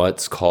back?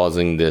 What's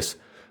causing this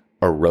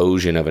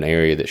erosion of an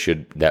area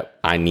that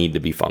I need to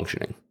be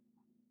functioning?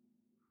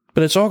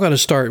 But it's all got to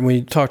start, and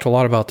we talked a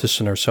lot about this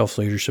in our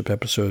self-leadership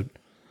episode,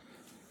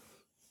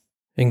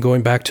 and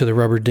going back to the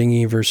rubber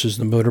dinghy versus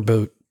the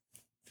motorboat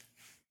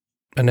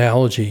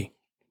analogy,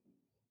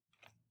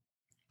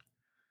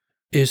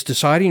 is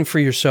deciding for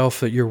yourself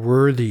that you're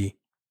worthy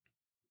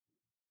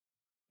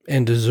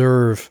and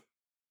deserve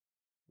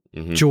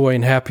joy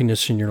and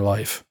happiness in your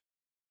life.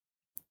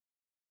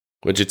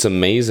 Which it's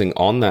amazing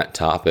on that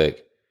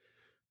topic,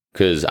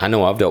 because I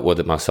know I've dealt with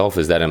it myself,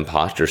 is that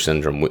imposter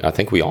syndrome. I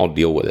think we all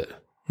deal with it,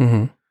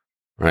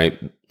 right?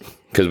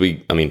 Because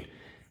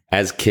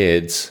as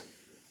kids,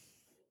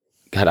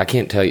 God, I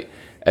can't tell you,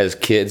 as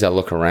kids, I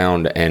look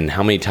around and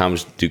how many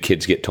times do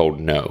kids get told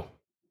no,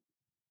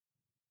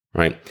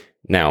 right?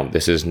 Now,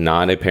 this is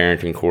not a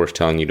parenting course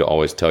telling you to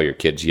always tell your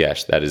kids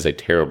yes. That is a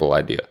terrible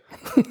idea.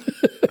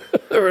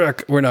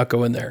 We're not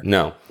going there.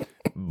 No,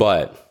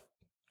 but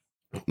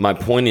my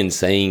point in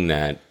saying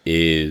that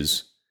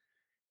is,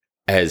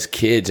 as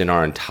kids in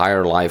our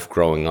entire life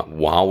growing up,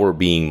 while we're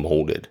being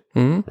molded,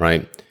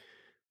 right?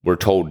 We're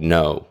told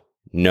no,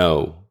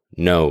 no,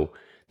 no.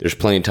 There's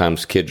plenty of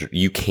times, kids,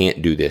 you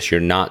can't do this. You're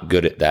not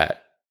good at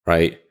that,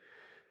 right?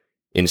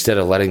 Instead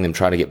of letting them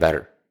try to get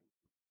better.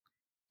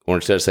 Or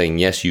instead of saying,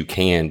 yes, you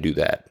can do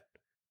that.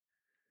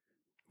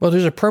 Well,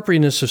 there's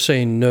appropriateness of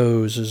saying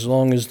no's as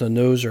long as the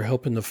no's are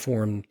helping to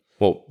form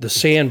the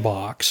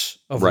sandbox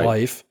of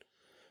life.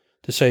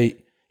 To say,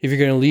 if you're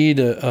going to lead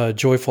a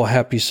joyful,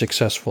 happy,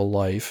 successful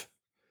life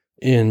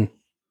in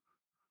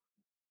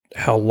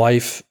how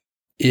life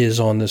is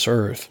on this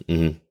earth,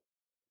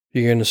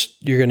 you're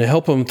going to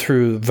help them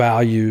through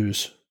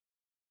values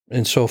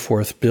and so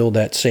forth, build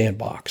that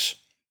sandbox.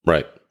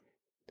 Right.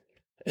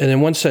 And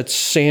then once that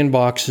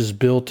sandbox is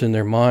built in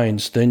their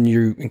minds, then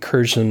you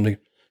encourage them to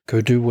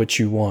go do what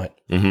you want.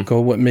 Do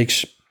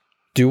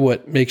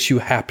what makes you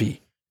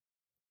happy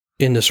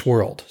in this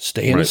world.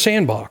 Stay in the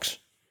sandbox,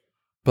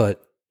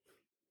 but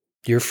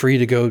you're free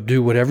to go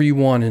do whatever you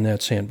want in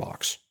that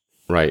sandbox.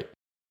 Right.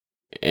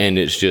 And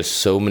it's just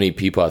so many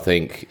people, I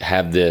think,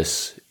 have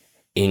this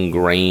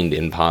ingrained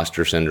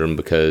imposter syndrome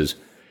because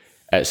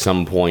at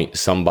some point,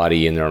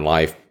 somebody in their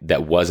life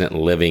that wasn't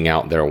living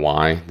out their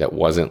why, that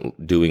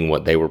wasn't doing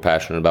what they were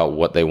passionate about,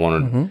 what they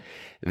wanted,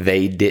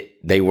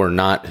 they were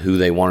not who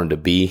they wanted to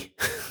be,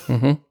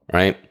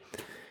 right?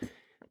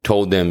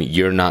 Told them,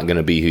 you're not going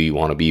to be who you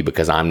want to be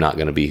because I'm not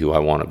going to be who I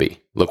want to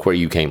be. Look where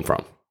you came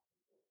from,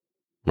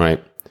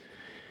 right?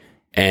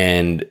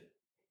 And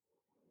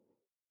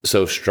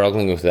so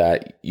struggling with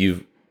that,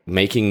 you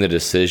making the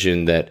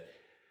decision that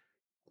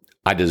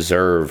I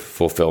deserve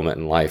fulfillment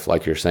in life.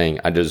 Like you're saying,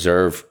 I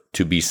deserve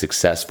to be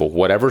successful.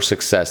 Whatever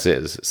success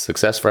is,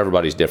 success for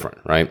everybody's different,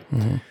 right?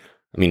 I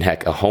mean,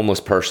 heck, a homeless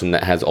person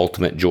that has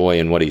ultimate joy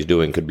in what he's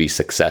doing could be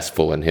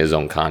successful in his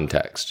own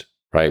context,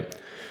 right?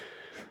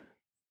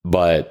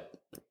 But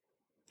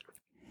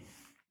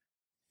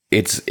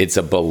it's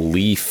a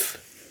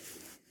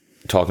belief,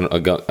 talking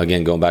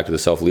again, going back to the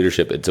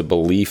self-leadership, it's a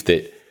belief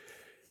that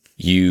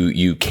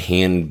you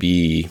can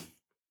be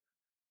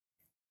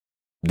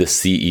the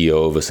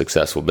CEO of a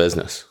successful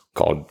business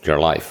called your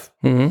life.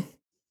 Well,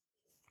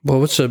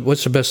 what's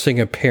the best thing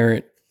a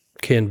parent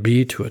can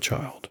be to a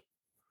child?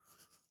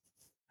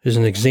 Is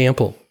an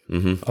example,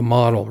 a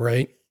model,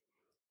 right?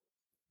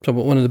 So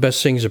one of the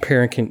best things a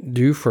parent can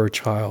do for a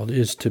child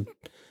is to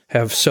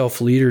have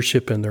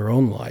self-leadership in their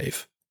own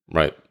life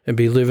Right. and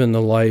be living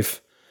the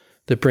life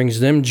that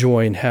brings them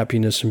joy and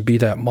happiness and be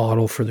that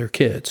model for their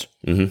kids.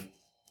 Mm-hmm.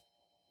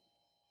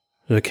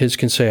 The kids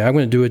can say, I'm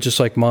going to do it just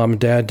like mom and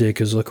dad did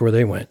because look where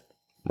they went.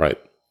 Right.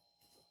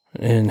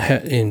 And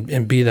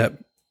be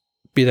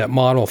that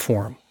model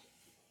for them.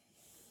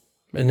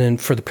 And then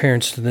for the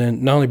parents to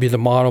then not only be the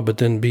model, but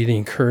then be the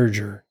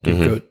encourager to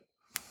go,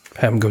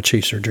 have them go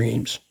chase their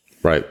dreams.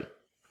 Right.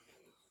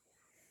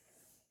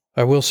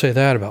 I will say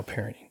that about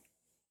parenting.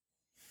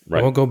 Right.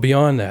 I won't go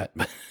beyond that.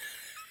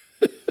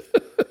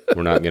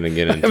 We're not going to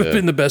get I haven't been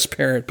into the best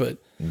parent, but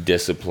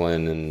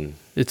discipline and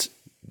it's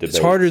debates.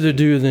 harder to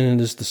do than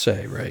it is to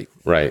say, right?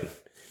 Right.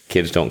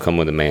 Kids don't come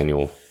with a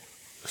manual.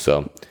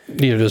 So,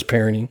 Neither does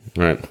parenting.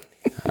 right.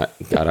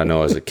 God, I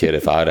know as a kid,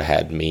 if I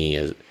have me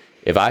as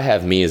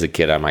a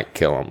kid, I might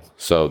kill him.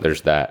 So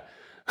there's that.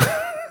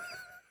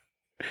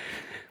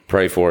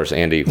 Pray for us,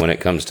 Andy, when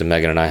it comes to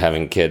Megan and I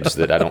having kids,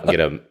 that I don't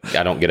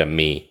get a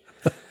me.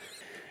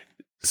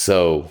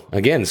 So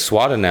again,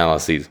 SWOT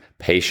analyses,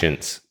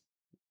 patience,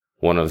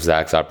 one of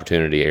Zach's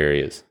opportunity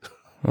areas.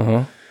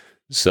 Uh-huh.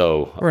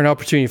 So Or an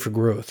opportunity for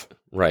growth.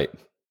 right.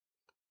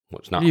 Well,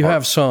 it's not You hard.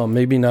 have some,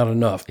 maybe not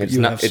enough, but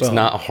you have some. It's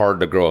not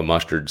hard to grow a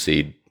mustard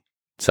seed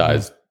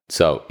size.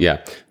 So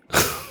yeah.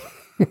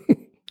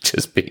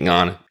 Just being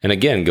honest. And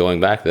again, going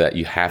back to that,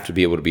 you have to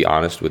be able to be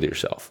honest with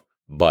yourself.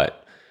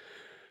 But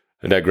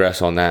I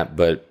digress on that.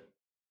 But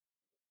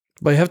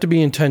But you have to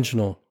be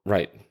intentional.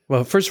 right.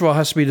 Well, first of all, it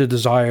has to be the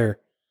desire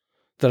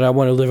that I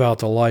want to live out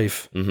the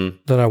life Mm-hmm.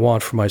 that I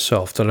want for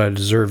myself, that I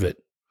deserve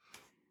it.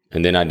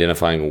 And then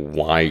identifying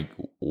why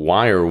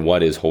or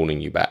what is holding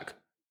you back.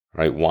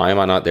 Right? Why am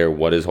I not there?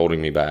 What is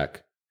holding me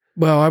back?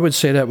 Well, I would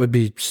say that would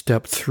be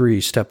step 3.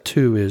 Step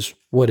 2 is,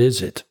 what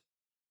is it?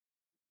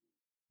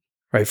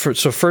 Right.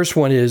 So first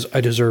one is,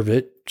 I deserve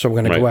it. So I'm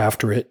going to go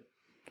after it.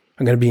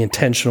 I'm going to be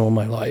intentional in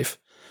my life.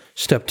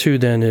 Step 2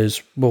 then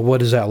is, well, what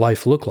does that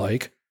life look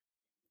like?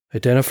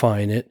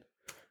 Identifying it.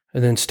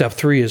 And then step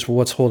 3 is, well,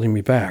 what's holding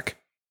me back?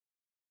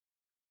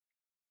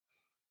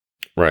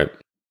 Right.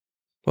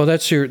 Well,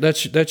 that's your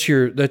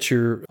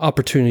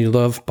opportunity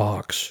love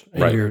box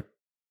and Right. your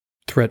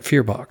threat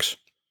fear box.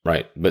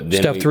 Right. But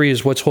then Step 3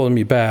 is what's holding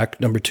me back.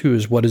 Number 2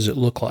 is, what does it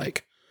look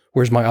like?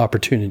 Where's my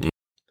opportunity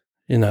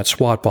in that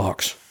SWOT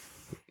box?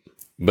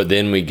 But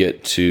then we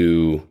get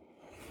to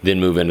then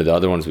move into the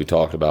other ones we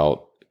talked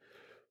about,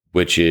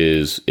 which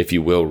is, if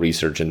you will,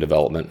 research and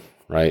development,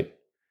 right?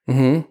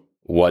 Mm-hmm.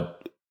 Where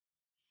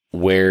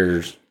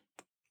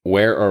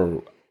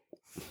are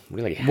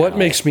really What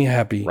makes me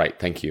happy? right?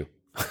 Thank you.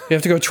 You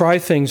have to go try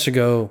things to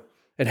go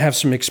and have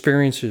some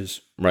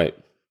experiences. Right,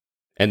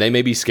 and they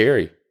may be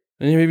scary,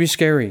 And it may be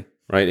scary.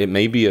 right? It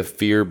may be a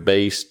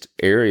fear-based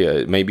area.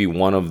 It may be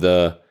one of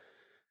the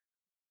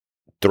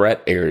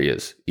threat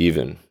areas,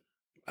 even.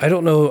 I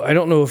don't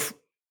know if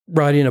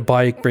riding a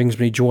bike brings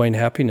me joy and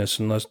happiness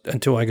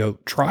until I go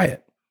try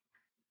it.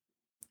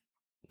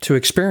 To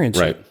experience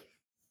Right. it.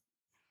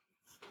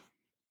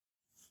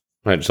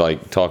 Right. It's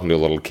like talking to a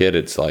little kid.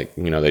 It's like,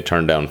 they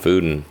turn down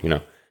food and,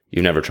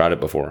 you've never tried it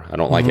before. I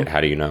don't like it.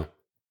 How do you know?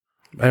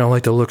 I don't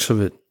like the looks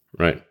of it.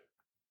 Right.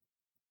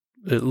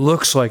 It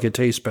looks like it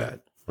tastes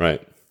bad.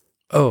 Right.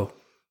 Oh,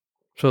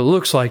 so it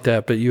looks like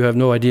that, but you have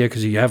no idea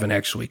because you haven't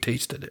actually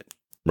tasted it.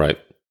 Right.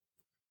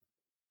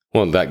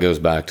 Well, that goes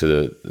back to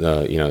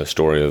the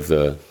story of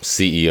the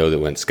CEO that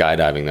went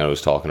skydiving that I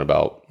was talking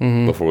about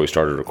before we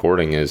started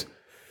recording. Is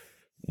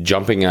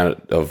jumping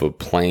out of a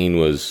plane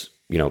was,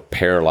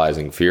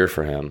 paralyzing fear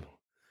for him.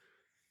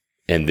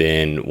 And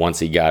then once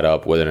he got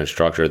up with an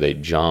instructor, they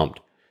jumped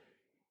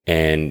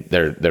and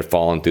they're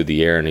falling through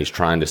the air and he's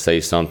trying to say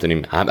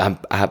something.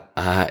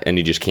 And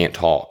he just can't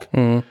talk.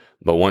 Mm-hmm.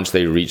 But once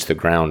they reach the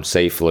ground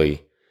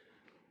safely,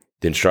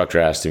 the instructor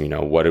asked him,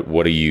 what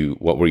were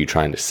you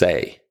trying to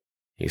say?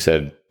 He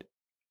said,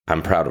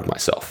 I'm proud of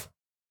myself.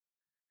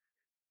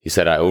 He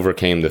said, I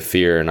overcame the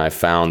fear and I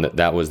found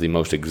that was the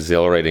most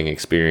exhilarating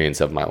experience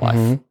of my life.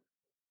 Mm-hmm.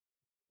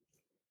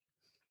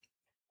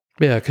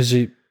 Yeah, because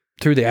he,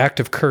 through the act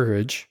of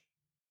courage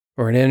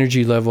or an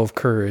energy level of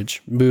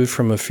courage, moved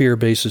from a fear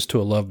basis to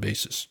a love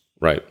basis.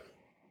 Right.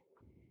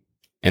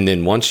 And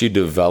then once you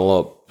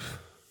develop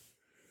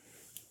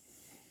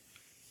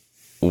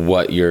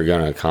what you're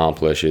going to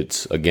accomplish,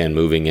 it's, again,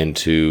 moving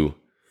into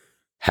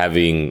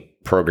having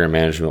program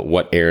management.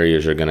 What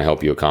areas are going to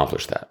help you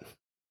accomplish that?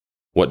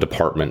 What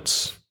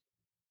departments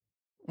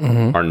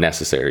are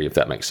necessary, if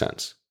that makes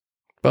sense?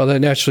 Well, that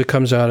naturally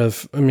comes out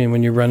of,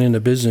 when you're running a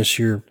business,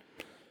 you're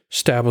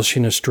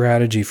establishing a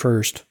strategy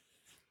first.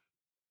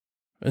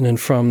 And then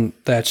from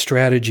that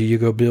strategy, you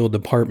go build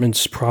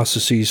departments,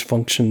 processes,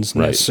 functions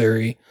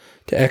necessary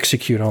to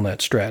execute on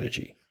that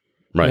strategy.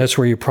 Right. And that's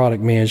where your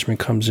product management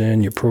comes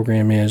in, your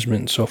program management,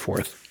 and so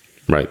forth.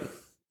 Right.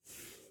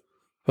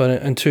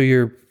 But until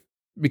you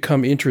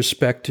become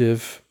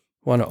introspective,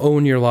 want to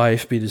own your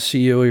life, be the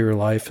CEO of your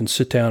life, and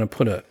sit down and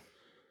put a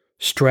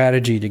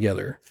strategy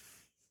together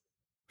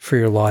for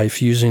your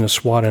life using a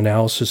SWOT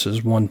analysis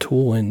as one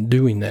tool in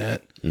doing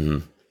that,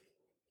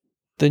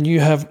 then you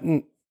have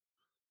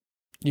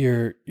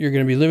you're going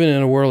to be living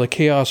in a world of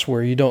chaos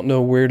where you don't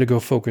know where to go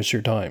focus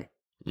your time.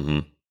 Mm-hmm.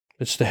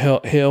 It's the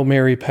Hail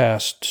Mary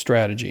pass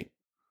strategy.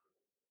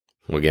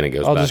 Well, again, it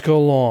goes I'll back. just go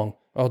along.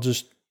 I'll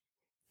just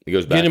It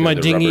goes back get in my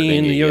to the rubber dinghy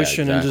in the Yeah,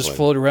 ocean and just exactly.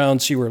 float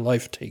around, see where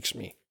life takes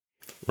me.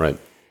 Right.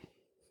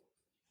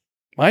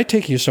 Might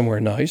take you somewhere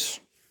nice,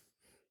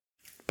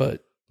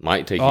 but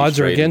Might take odds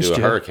you are straight against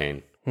into a you.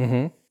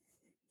 hurricane.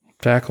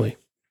 Exactly.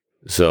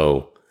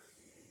 So,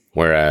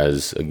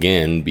 whereas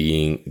again,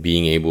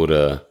 being able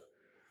to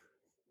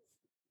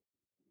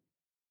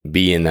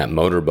be in that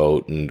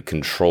motorboat and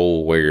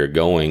control where you're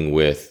going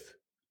with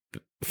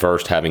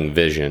first having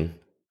vision,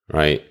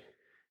 right?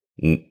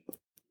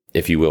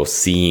 If you will,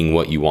 seeing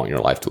what you want your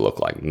life to look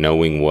like,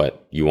 knowing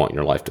what you want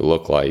your life to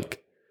look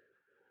like.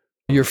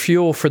 Your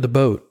fuel for the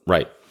boat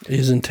Right.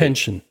 is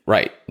intention.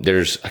 Right.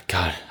 There's,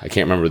 God, I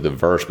can't remember the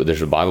verse, but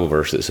there's a Bible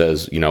verse that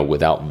says,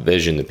 without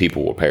vision, the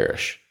people will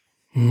perish.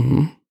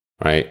 Mm-hmm.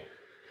 Right.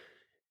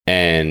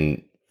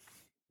 And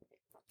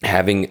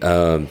having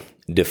a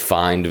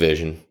defined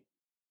vision,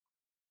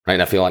 right?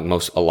 And I feel like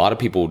a lot of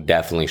people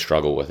definitely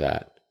struggle with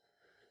that.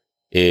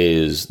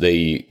 Is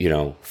they,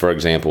 for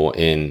example,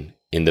 in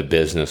the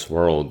business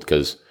world,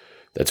 because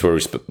that's where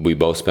we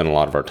both spend a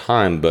lot of our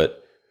time,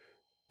 but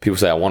people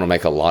say, I want to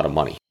make a lot of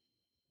money.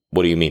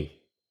 What do you mean?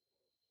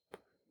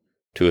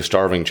 To a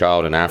starving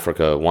child in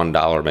Africa,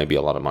 $1 may be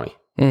a lot of money.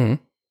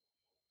 Mm-hmm.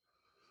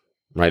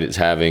 Right? It's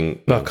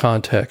having... About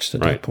context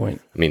at right. that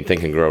point. I mean,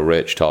 Think and Grow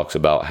Rich talks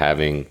about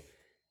having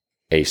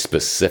a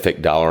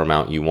specific dollar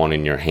amount you want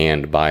in your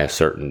hand by a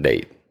certain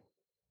date.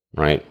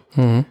 Right?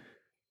 Mm-hmm.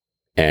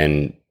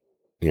 And,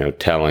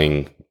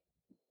 telling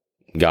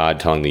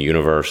the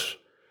universe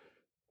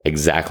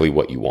exactly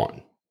what you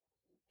want,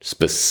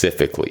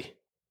 specifically.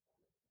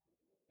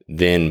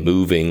 Then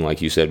moving,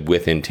 like you said,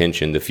 with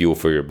intention, the fuel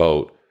for your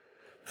boat,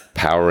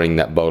 powering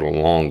that boat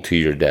along to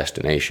your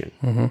destination.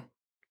 Mm-hmm.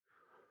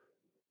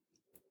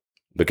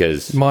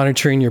 Because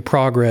monitoring your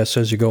progress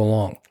as you go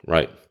along.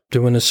 Right.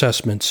 Doing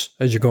assessments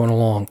as you're going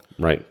along.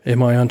 Right.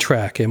 Am I on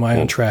track? Am I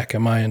on track?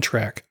 Am I on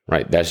track?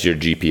 Right. That's your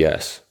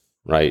GPS,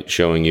 right?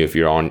 Showing you if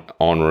you're en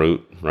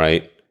route,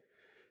 right?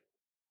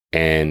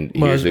 And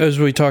as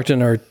we talked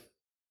in I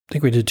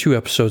think we did 2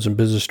 episodes in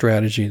business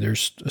strategy,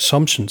 there's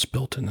assumptions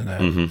built into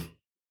that. Mm-hmm.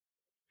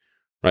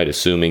 Right.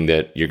 Assuming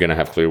that you're going to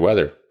have clear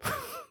weather,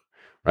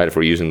 right? If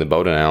we're using the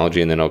boat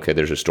analogy, and then, okay,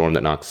 there's a storm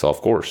that knocks us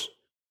off course.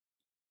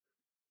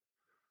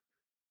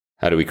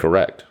 How do we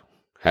correct?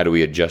 How do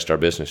we adjust our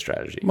business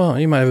strategy? Well,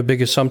 you might have a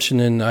big assumption,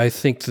 and I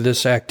think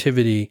this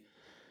activity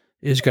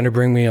is going to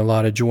bring me a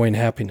lot of joy and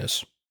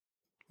happiness.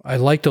 I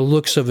like the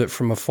looks of it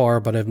from afar,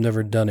 but I've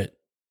never done it.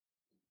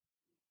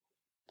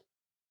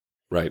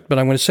 Right. But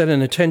I'm going to set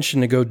an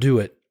intention to go do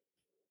it,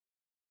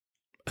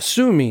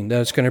 assuming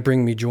that it's going to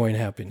bring me joy and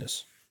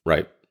happiness.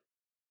 Right.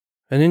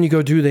 And then you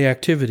go do the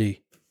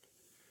activity,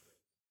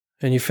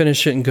 and you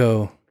finish it and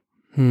go,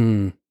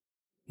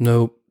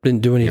 nope,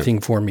 didn't do anything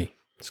for me.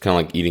 It's kind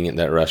of like eating at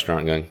that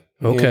restaurant going,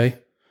 okay.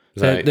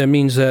 That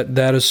means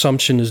that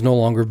assumption is no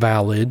longer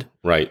valid.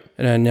 Right.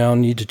 And I now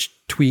need to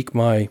tweak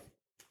my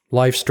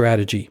life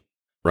strategy.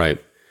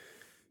 Right.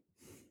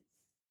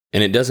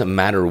 And it doesn't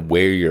matter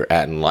where you're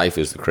at in life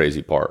is the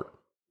crazy part.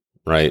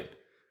 Right.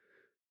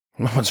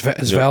 Well, it's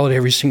valid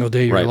every single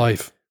day of your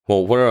life.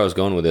 Well, where I was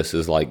going with this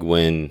is like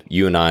when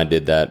you and I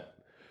did that,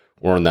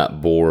 we're on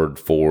that board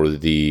for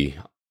the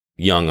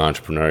young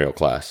entrepreneurial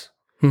class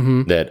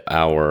that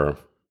our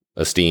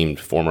esteemed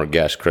former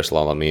guest, Chris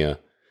Lalamia,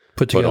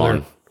 put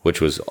on,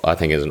 which was, I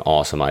think, is an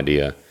awesome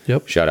idea.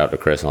 Yep. Shout out to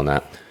Chris on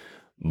that.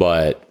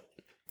 But,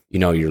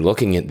 you're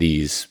looking at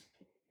these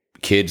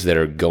kids that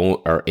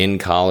are in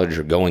college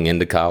or going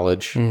into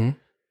college, and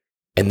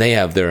they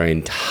have their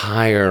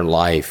entire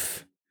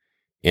life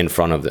in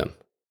front of them,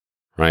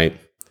 right?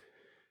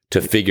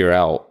 To figure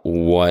out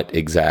what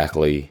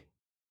exactly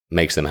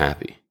makes them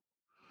happy.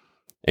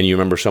 And you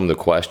remember some of the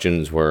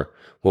questions were,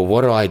 well,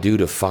 what do I do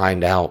to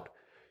find out,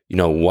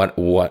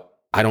 what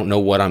I don't know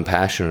what I'm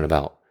passionate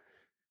about?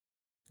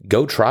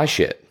 Go try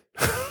shit.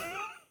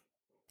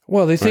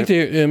 Well, they think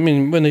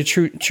when they're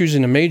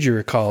choosing a major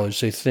at college,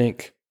 they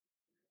think,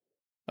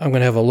 I'm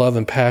going to have a love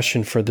and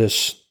passion for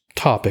this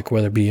topic,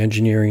 whether it be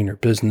engineering or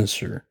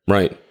business or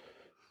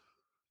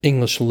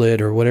English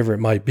lit or whatever it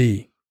might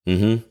be.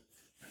 Mm-hmm.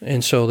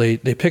 And so they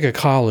pick a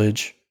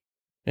college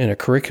and a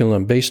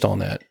curriculum based on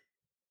that.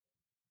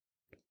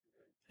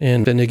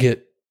 And then they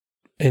get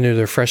into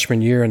their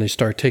freshman year and they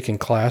start taking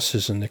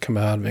classes and they come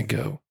out and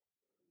go,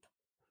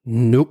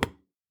 nope,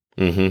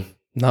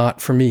 not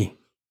for me.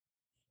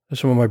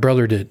 That's what my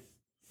brother did.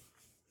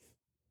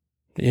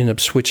 He ended up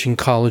switching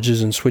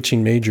colleges and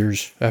switching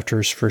majors after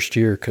his first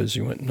year because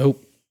he went,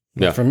 nope,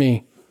 not for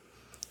me.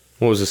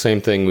 Well, it was the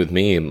same thing with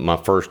me. My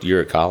first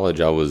year at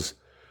college, I was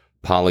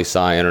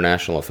poli-sci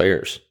international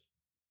affairs.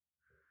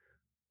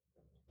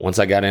 Once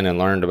I got in and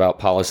learned about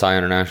poli-sci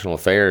international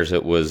affairs,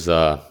 it was,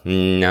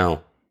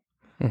 no.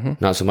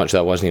 Not so much that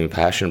I wasn't even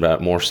passionate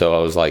about it. More so I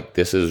was like,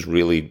 this is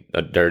really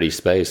a dirty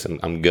space.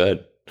 I'm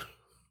good.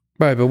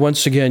 Right, but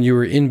once again, you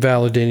were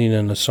invalidating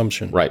an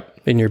assumption Right.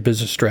 in your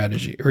business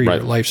strategy or your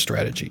Right. life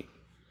strategy.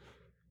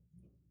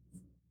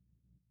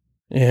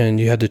 And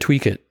you had to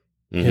tweak it.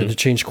 You had to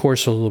change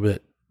course a little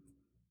bit.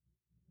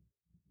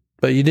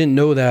 But you didn't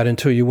know that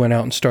until you went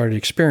out and started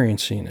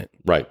experiencing it.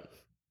 Right.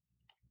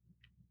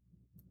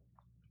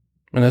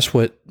 And that's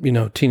what,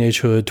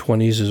 teenagehood,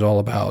 20s is all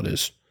about,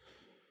 is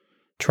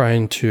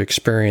trying to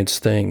experience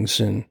things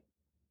and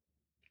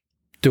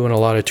doing a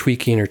lot of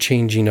tweaking or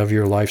changing of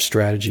your life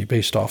strategy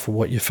based off of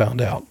what you found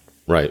out.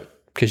 Right.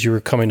 Because you were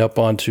coming up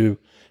onto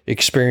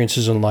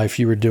experiences in life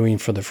you were doing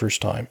for the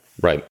first time.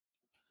 Right.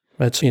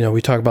 That's,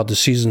 we talk about the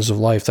seasons of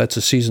life. That's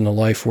a season of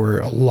life where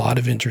a lot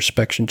of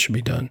introspection should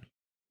be done.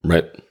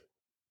 Right.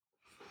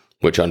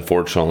 Which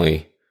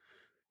unfortunately,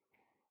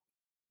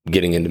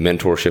 getting into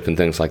mentorship and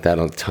things like that,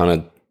 a ton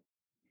of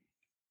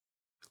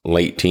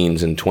late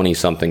teens and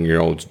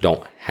 20-something-year-olds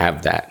don't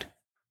have that.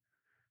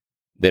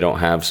 They don't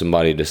have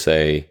somebody to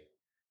say,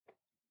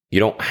 you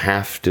don't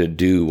have to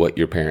do what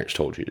your parents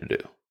told you to do.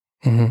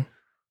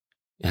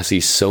 Mm-hmm. I see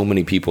so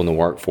many people in the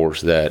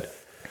workforce that,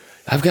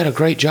 I've got a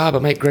great job, I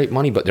make great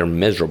money, but they're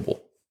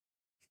miserable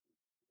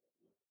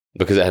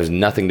because it has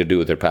nothing to do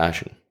with their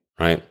passion,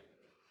 right?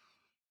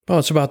 Well,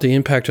 it's about the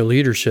impact of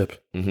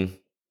leadership. Mm-hmm.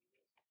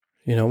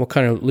 What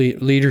kind of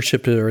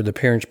leadership are the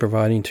parents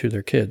providing to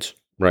their kids?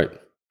 Right.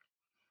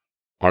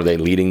 Are they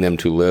leading them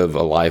to live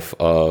a life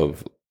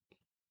of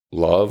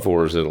love,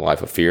 or is it a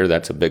life of fear?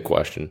 That's a big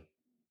question.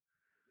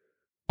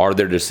 Are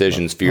their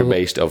decisions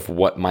fear-based of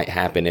what might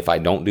happen if I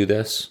don't do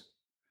this?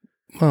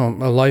 Well,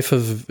 a life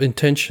of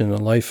intention, a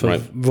life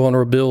of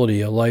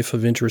vulnerability, a life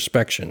of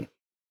introspection.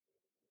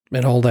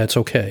 And all that's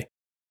okay.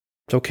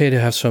 It's okay to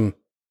have some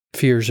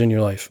fears in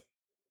your life.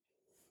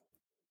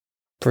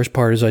 First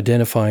part is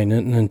identifying it,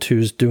 and then two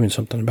is doing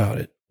something about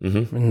it.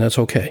 Mm-hmm. And that's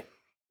okay.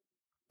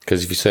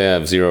 Because if you say I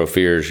have zero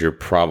fears, you're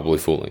probably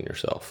fooling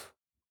yourself.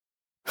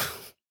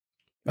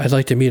 I'd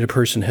like to meet a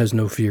person who has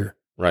no fear.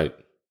 Right.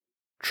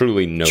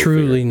 Truly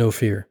no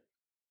fear.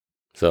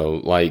 So,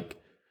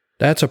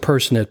 that's a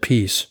person at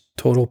peace,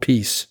 total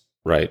peace.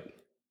 Right.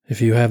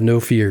 If you have no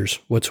fears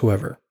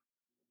whatsoever.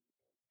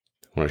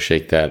 I want to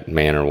shake that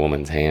man or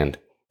woman's hand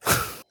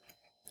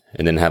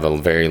and then have a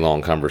very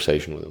long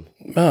conversation with them.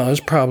 Well, there's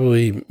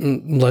probably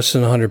less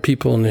than 100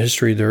 people in the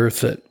history of the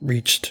earth that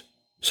reached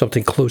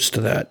something close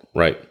to that.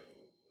 Right.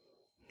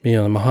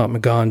 The Mahatma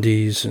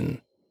Gandhis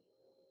and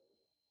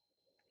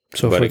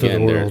so forth. But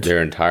again,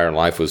 their entire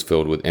life was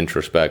filled with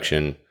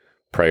introspection,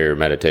 prayer,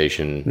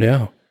 meditation.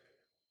 Yeah.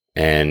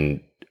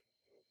 And,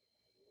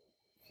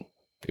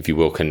 if you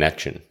will,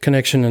 connection.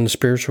 Connection in the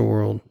spiritual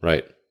world.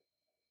 Right.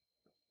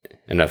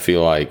 And I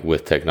feel like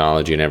with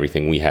technology and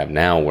everything we have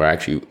now, we're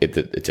actually,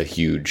 it's a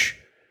huge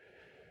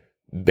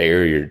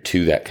barrier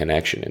to that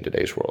connection in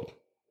today's world.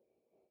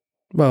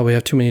 Well, we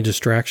have too many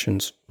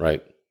distractions.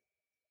 Right.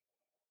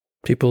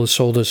 People have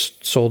sold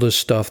us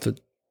stuff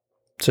that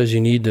says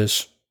you need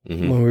this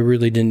when we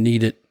really didn't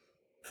need it.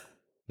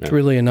 Yeah. It's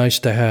really a nice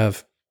to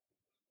have.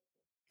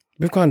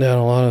 We've gone down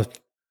a lot of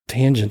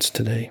tangents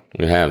today.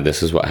 We have.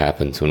 This is what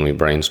happens when we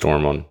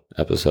brainstorm on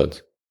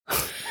episodes.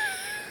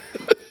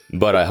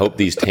 But I hope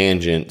these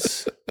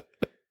tangents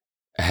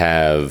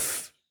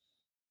have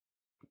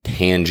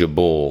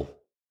tangible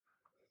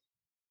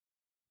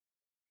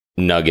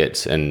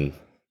nuggets and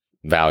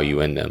value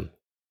in them.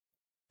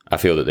 I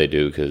feel that they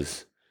do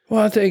because... Well,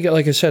 I think,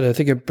 like I said, I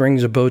think it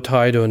brings a bow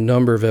tie to a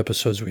number of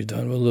episodes we've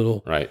done with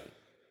little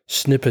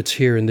snippets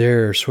here and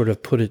there, sort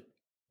of put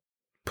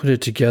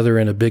it together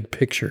in a big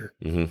picture.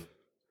 Mm-hmm.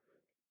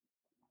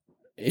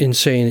 In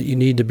saying that you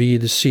need to be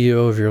the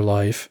CEO of your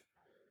life,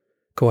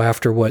 go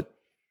after what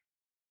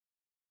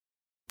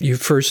you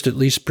first at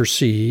least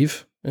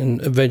perceive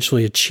and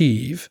eventually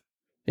achieve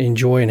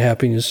joy and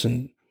happiness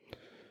and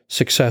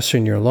success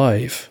in your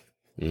life.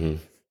 Mm-hmm.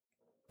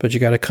 But you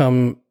got to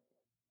come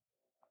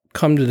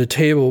to the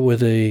table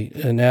with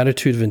an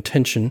attitude of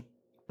intention,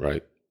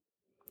 right?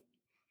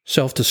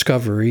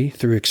 Self-discovery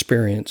through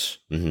experience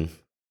mm-hmm.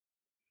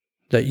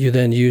 that you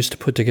then use to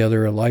put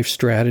together a life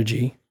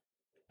strategy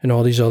and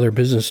all these other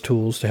business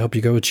tools to help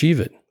you go achieve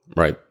it.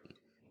 Right.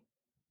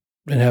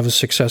 And have a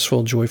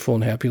successful, joyful,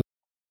 and happy life.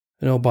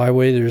 By the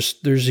way, there's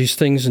these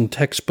things in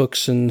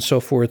textbooks and so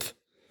forth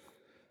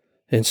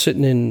and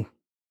sitting in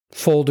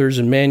folders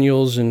and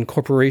manuals and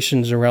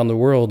corporations around the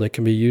world that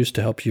can be used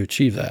to help you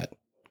achieve that.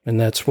 And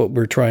that's what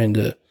we're trying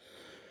to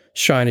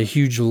shine a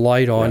huge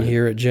light on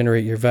here at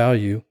Generate Your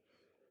Value.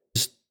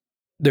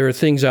 There are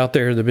things out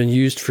there that have been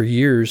used for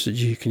years that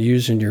you can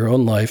use in your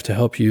own life to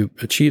help you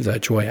achieve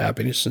that joy,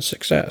 happiness, and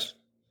success.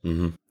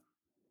 Mm-hmm.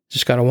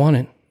 Just got to want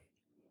it.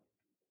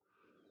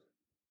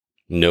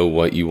 Know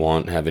what you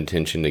want, have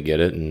intention to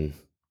get it,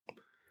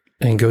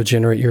 and go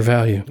generate your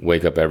value.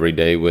 Wake up every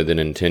day with an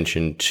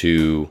intention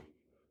to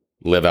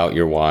live out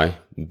your why,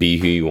 be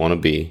who you want to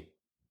be,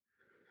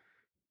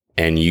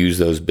 and use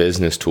those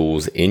business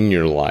tools in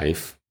your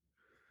life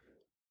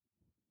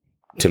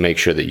to make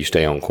sure that you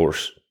stay on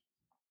course.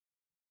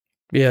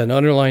 Yeah, an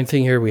underlying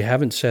thing here we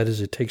haven't said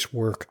is it takes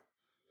work.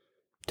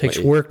 It Takes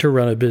work to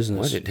run a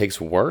business. What? It takes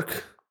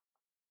work?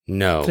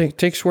 No. It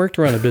takes work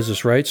to run a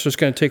business, right? So it's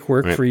going to take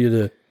work for you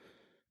to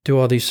do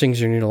all these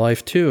things in your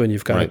life too, and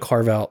you've got to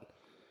carve out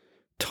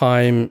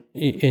time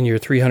in your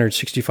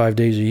 365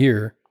 days a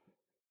year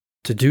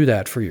to do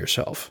that for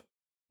yourself.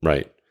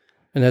 Right.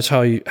 And that's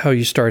how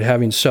you start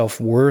having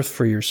self-worth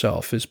for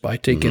yourself, is by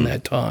taking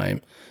that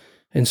time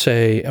and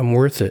say, I'm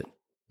worth it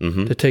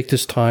to take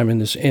this time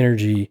and this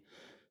energy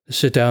to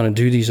sit down and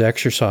do these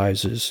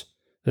exercises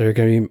that are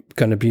going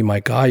to be my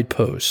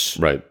guideposts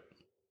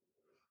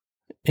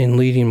in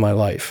leading my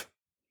life.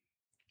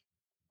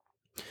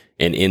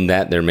 And in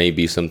that, there may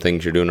be some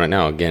things you're doing right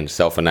now. Again,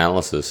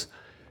 self-analysis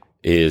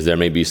is there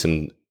may be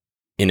some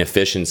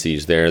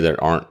inefficiencies there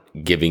that aren't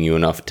giving you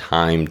enough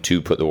time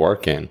to put the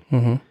work in.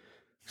 Mm-hmm.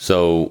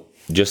 So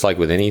just like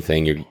with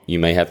anything, you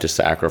may have to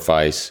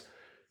sacrifice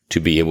to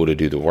be able to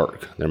do the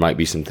work. There might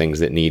be some things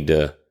that need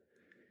to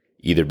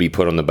either be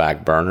put on the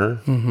back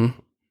burner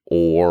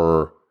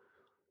or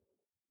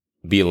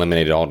be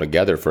eliminated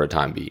altogether for a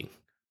time being.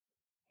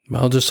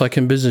 Well, just like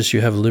in business,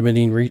 you have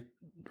limiting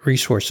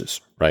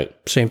resources. Right.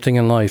 Same thing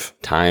in life.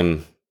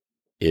 Time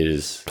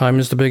is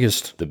the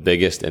biggest. The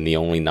biggest and the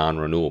only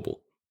non-renewable.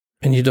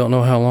 And you don't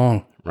know how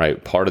long.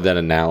 Right. Part of that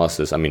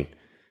analysis, I mean,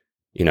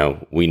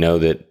 we know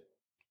that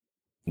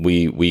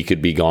we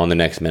could be gone the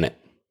next minute,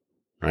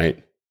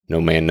 right?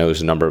 No man knows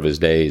the number of his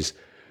days.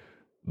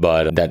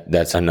 But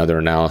that's another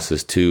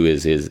analysis too,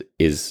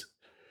 is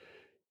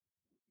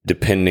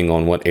depending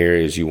on what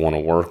areas you want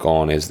to work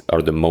on,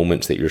 are the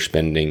moments that you're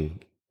spending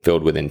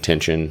filled with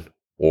intention,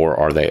 or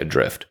are they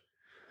adrift?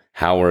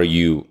 How are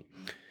you?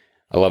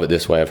 I love it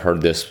this way. I've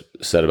heard this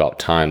said about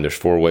time. There's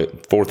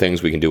four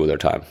things we can do with our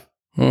time.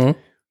 Mm-hmm.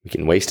 We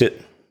can waste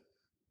it.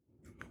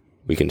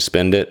 We can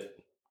spend it.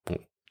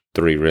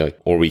 3 really,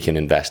 or we can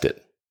invest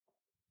it.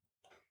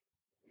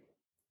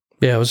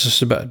 Yeah, I was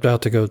just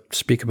about to go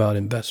speak about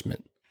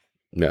investment.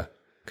 Yeah,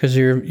 because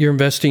you're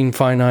investing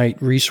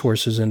finite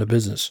resources in a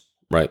business.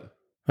 Right.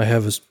 I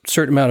have a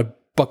certain amount of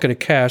bucket of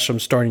cash I'm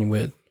starting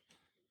with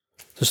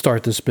to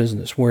start this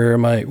business. Where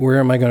am I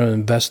going to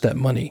invest that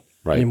money?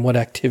 Right. In what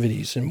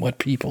activities and what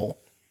people?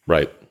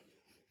 Right.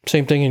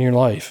 Same thing in your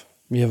life.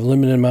 You have a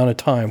limited amount of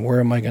time.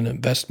 Where am I going to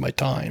invest my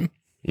time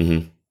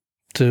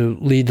to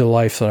lead the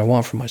life that I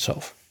want for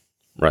myself?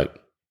 Right.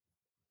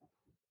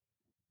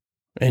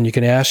 And you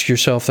can ask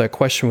yourself that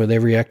question with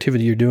every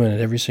activity you're doing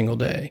every single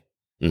day.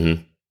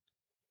 Mm-hmm.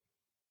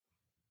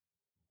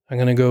 I'm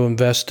going to go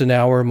invest an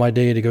hour of my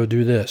day to go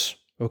do this.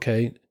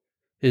 Okay.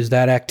 Is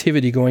that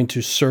activity going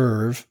to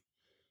serve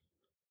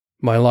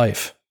my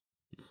life?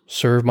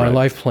 Serve my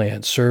life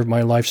plan? Serve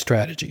my life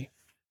strategy?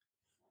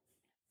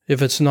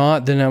 If it's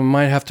not, then I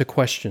might have to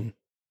question,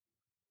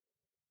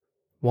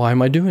 why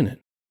am I doing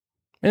it?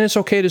 And it's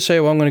okay to say,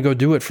 well, I'm going to go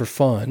do it for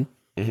fun,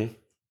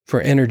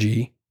 for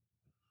energy.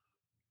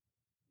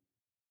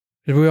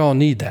 We all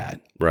need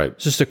that. Right.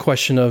 It's just a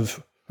question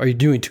of, are you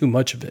doing too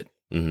much of it?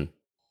 Mm-hmm.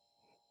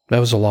 That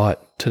was a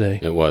lot today.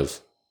 It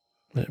was.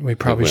 We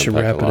probably should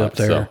wrap it up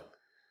there. So.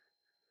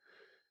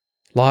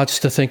 Lots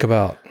to think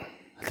about.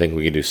 I think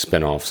we could do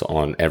spinoffs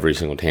on every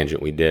single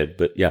tangent we did,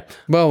 but yeah.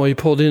 Well, we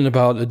pulled in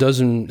about a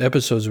dozen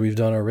episodes we've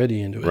done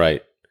already into it.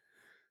 Right.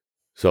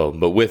 So,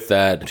 but with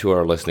that, to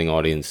our listening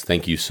audience,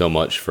 thank you so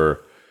much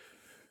for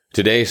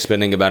today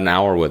spending about an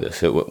hour with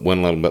us. It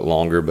went a little bit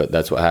longer, but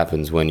that's what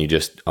happens when you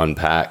just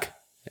unpack.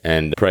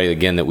 And pray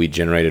again that we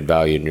generated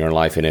value in your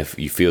life. And if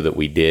you feel that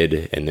we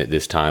did, and that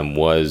this time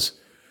was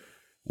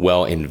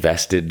well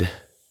invested,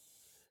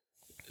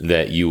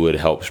 that you would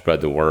help spread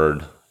the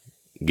word.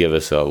 Give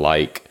us a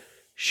like,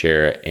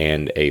 share,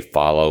 and a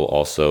follow.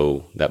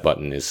 Also, that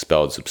button is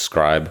spelled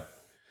subscribe.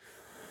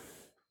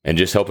 And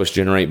just help us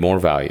generate more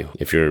value.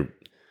 If you're,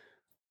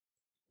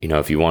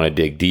 if you want to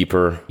dig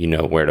deeper, you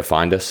know where to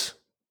find us.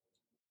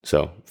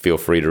 So feel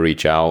free to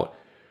reach out.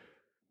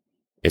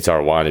 It's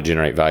our why to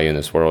generate value in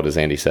this world, as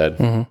Andy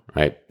said.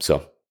 Right.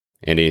 So,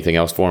 Andy, anything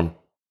else for him?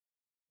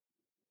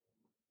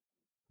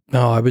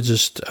 No, I would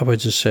just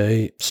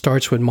say it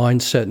starts with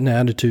mindset and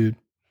attitude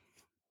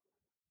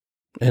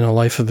and a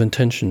life of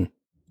intention.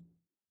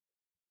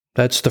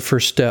 That's the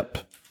first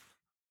step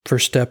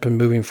in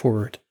moving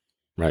forward.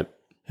 Right.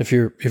 If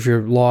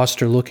you're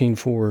lost or looking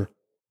for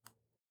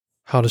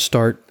how to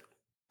start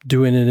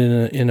doing it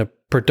in a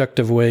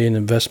productive way and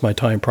invest my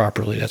time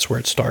properly, that's where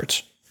it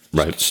starts.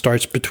 Right. It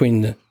starts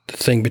between the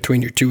thing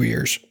between your 2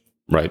 ears.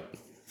 Right.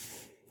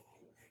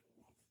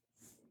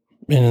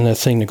 And then that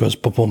thing that goes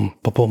ba-boom,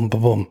 ba-boom,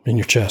 ba-boom in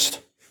your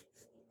chest.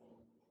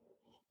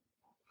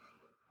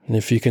 And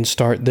if you can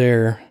start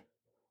there,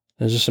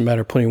 it's just a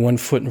matter of putting one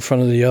foot in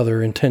front of the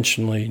other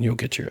intentionally, and you'll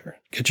get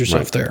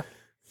yourself there.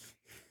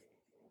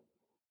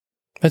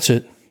 That's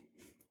it.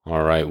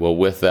 All right. Well,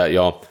 with that,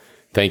 y'all,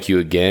 thank you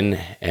again.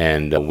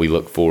 And we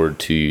look forward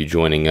to you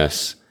joining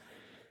us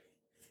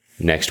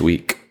next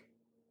week.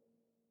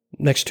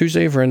 Next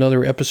Tuesday for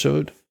another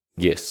episode.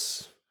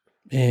 Yes.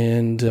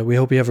 And we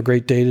hope you have a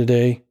great day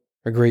today,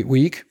 a great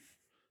week,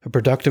 a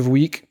productive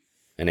week.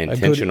 An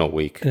intentional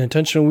week. An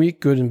intentional week,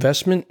 good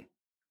investment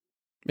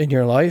in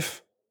your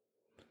life.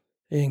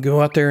 and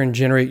go out there and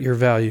generate your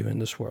value in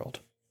this world.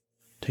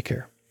 Take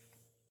care.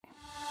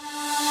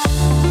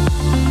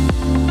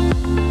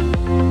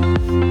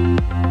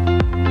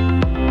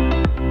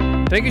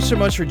 Thank you so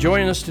much for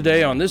joining us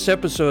today on this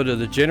episode of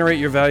the Generate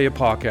Your Value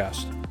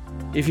podcast.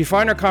 If you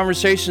find our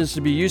conversations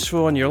to be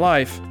useful in your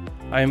life,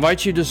 I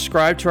invite you to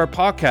subscribe to our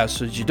podcast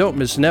so that you don't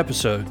miss an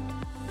episode.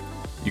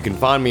 You can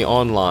find me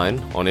online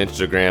on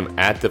Instagram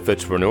at The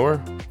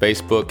Fitchpreneur,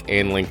 Facebook,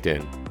 and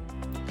LinkedIn.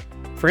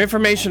 For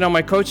information on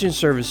my coaching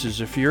services,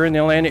 if you're in the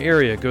Atlanta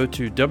area, go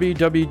to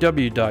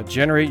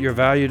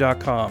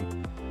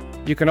www.generateyourvalue.com.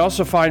 You can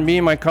also find me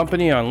and my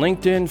company on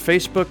LinkedIn,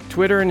 Facebook,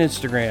 Twitter, and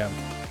Instagram.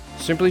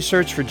 Simply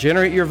search for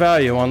Generate Your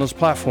Value on those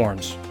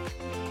platforms.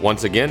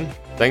 Once again,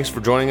 thanks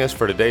for joining us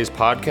for today's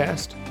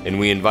podcast, and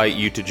we invite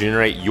you to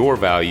generate your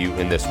value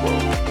in this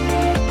world.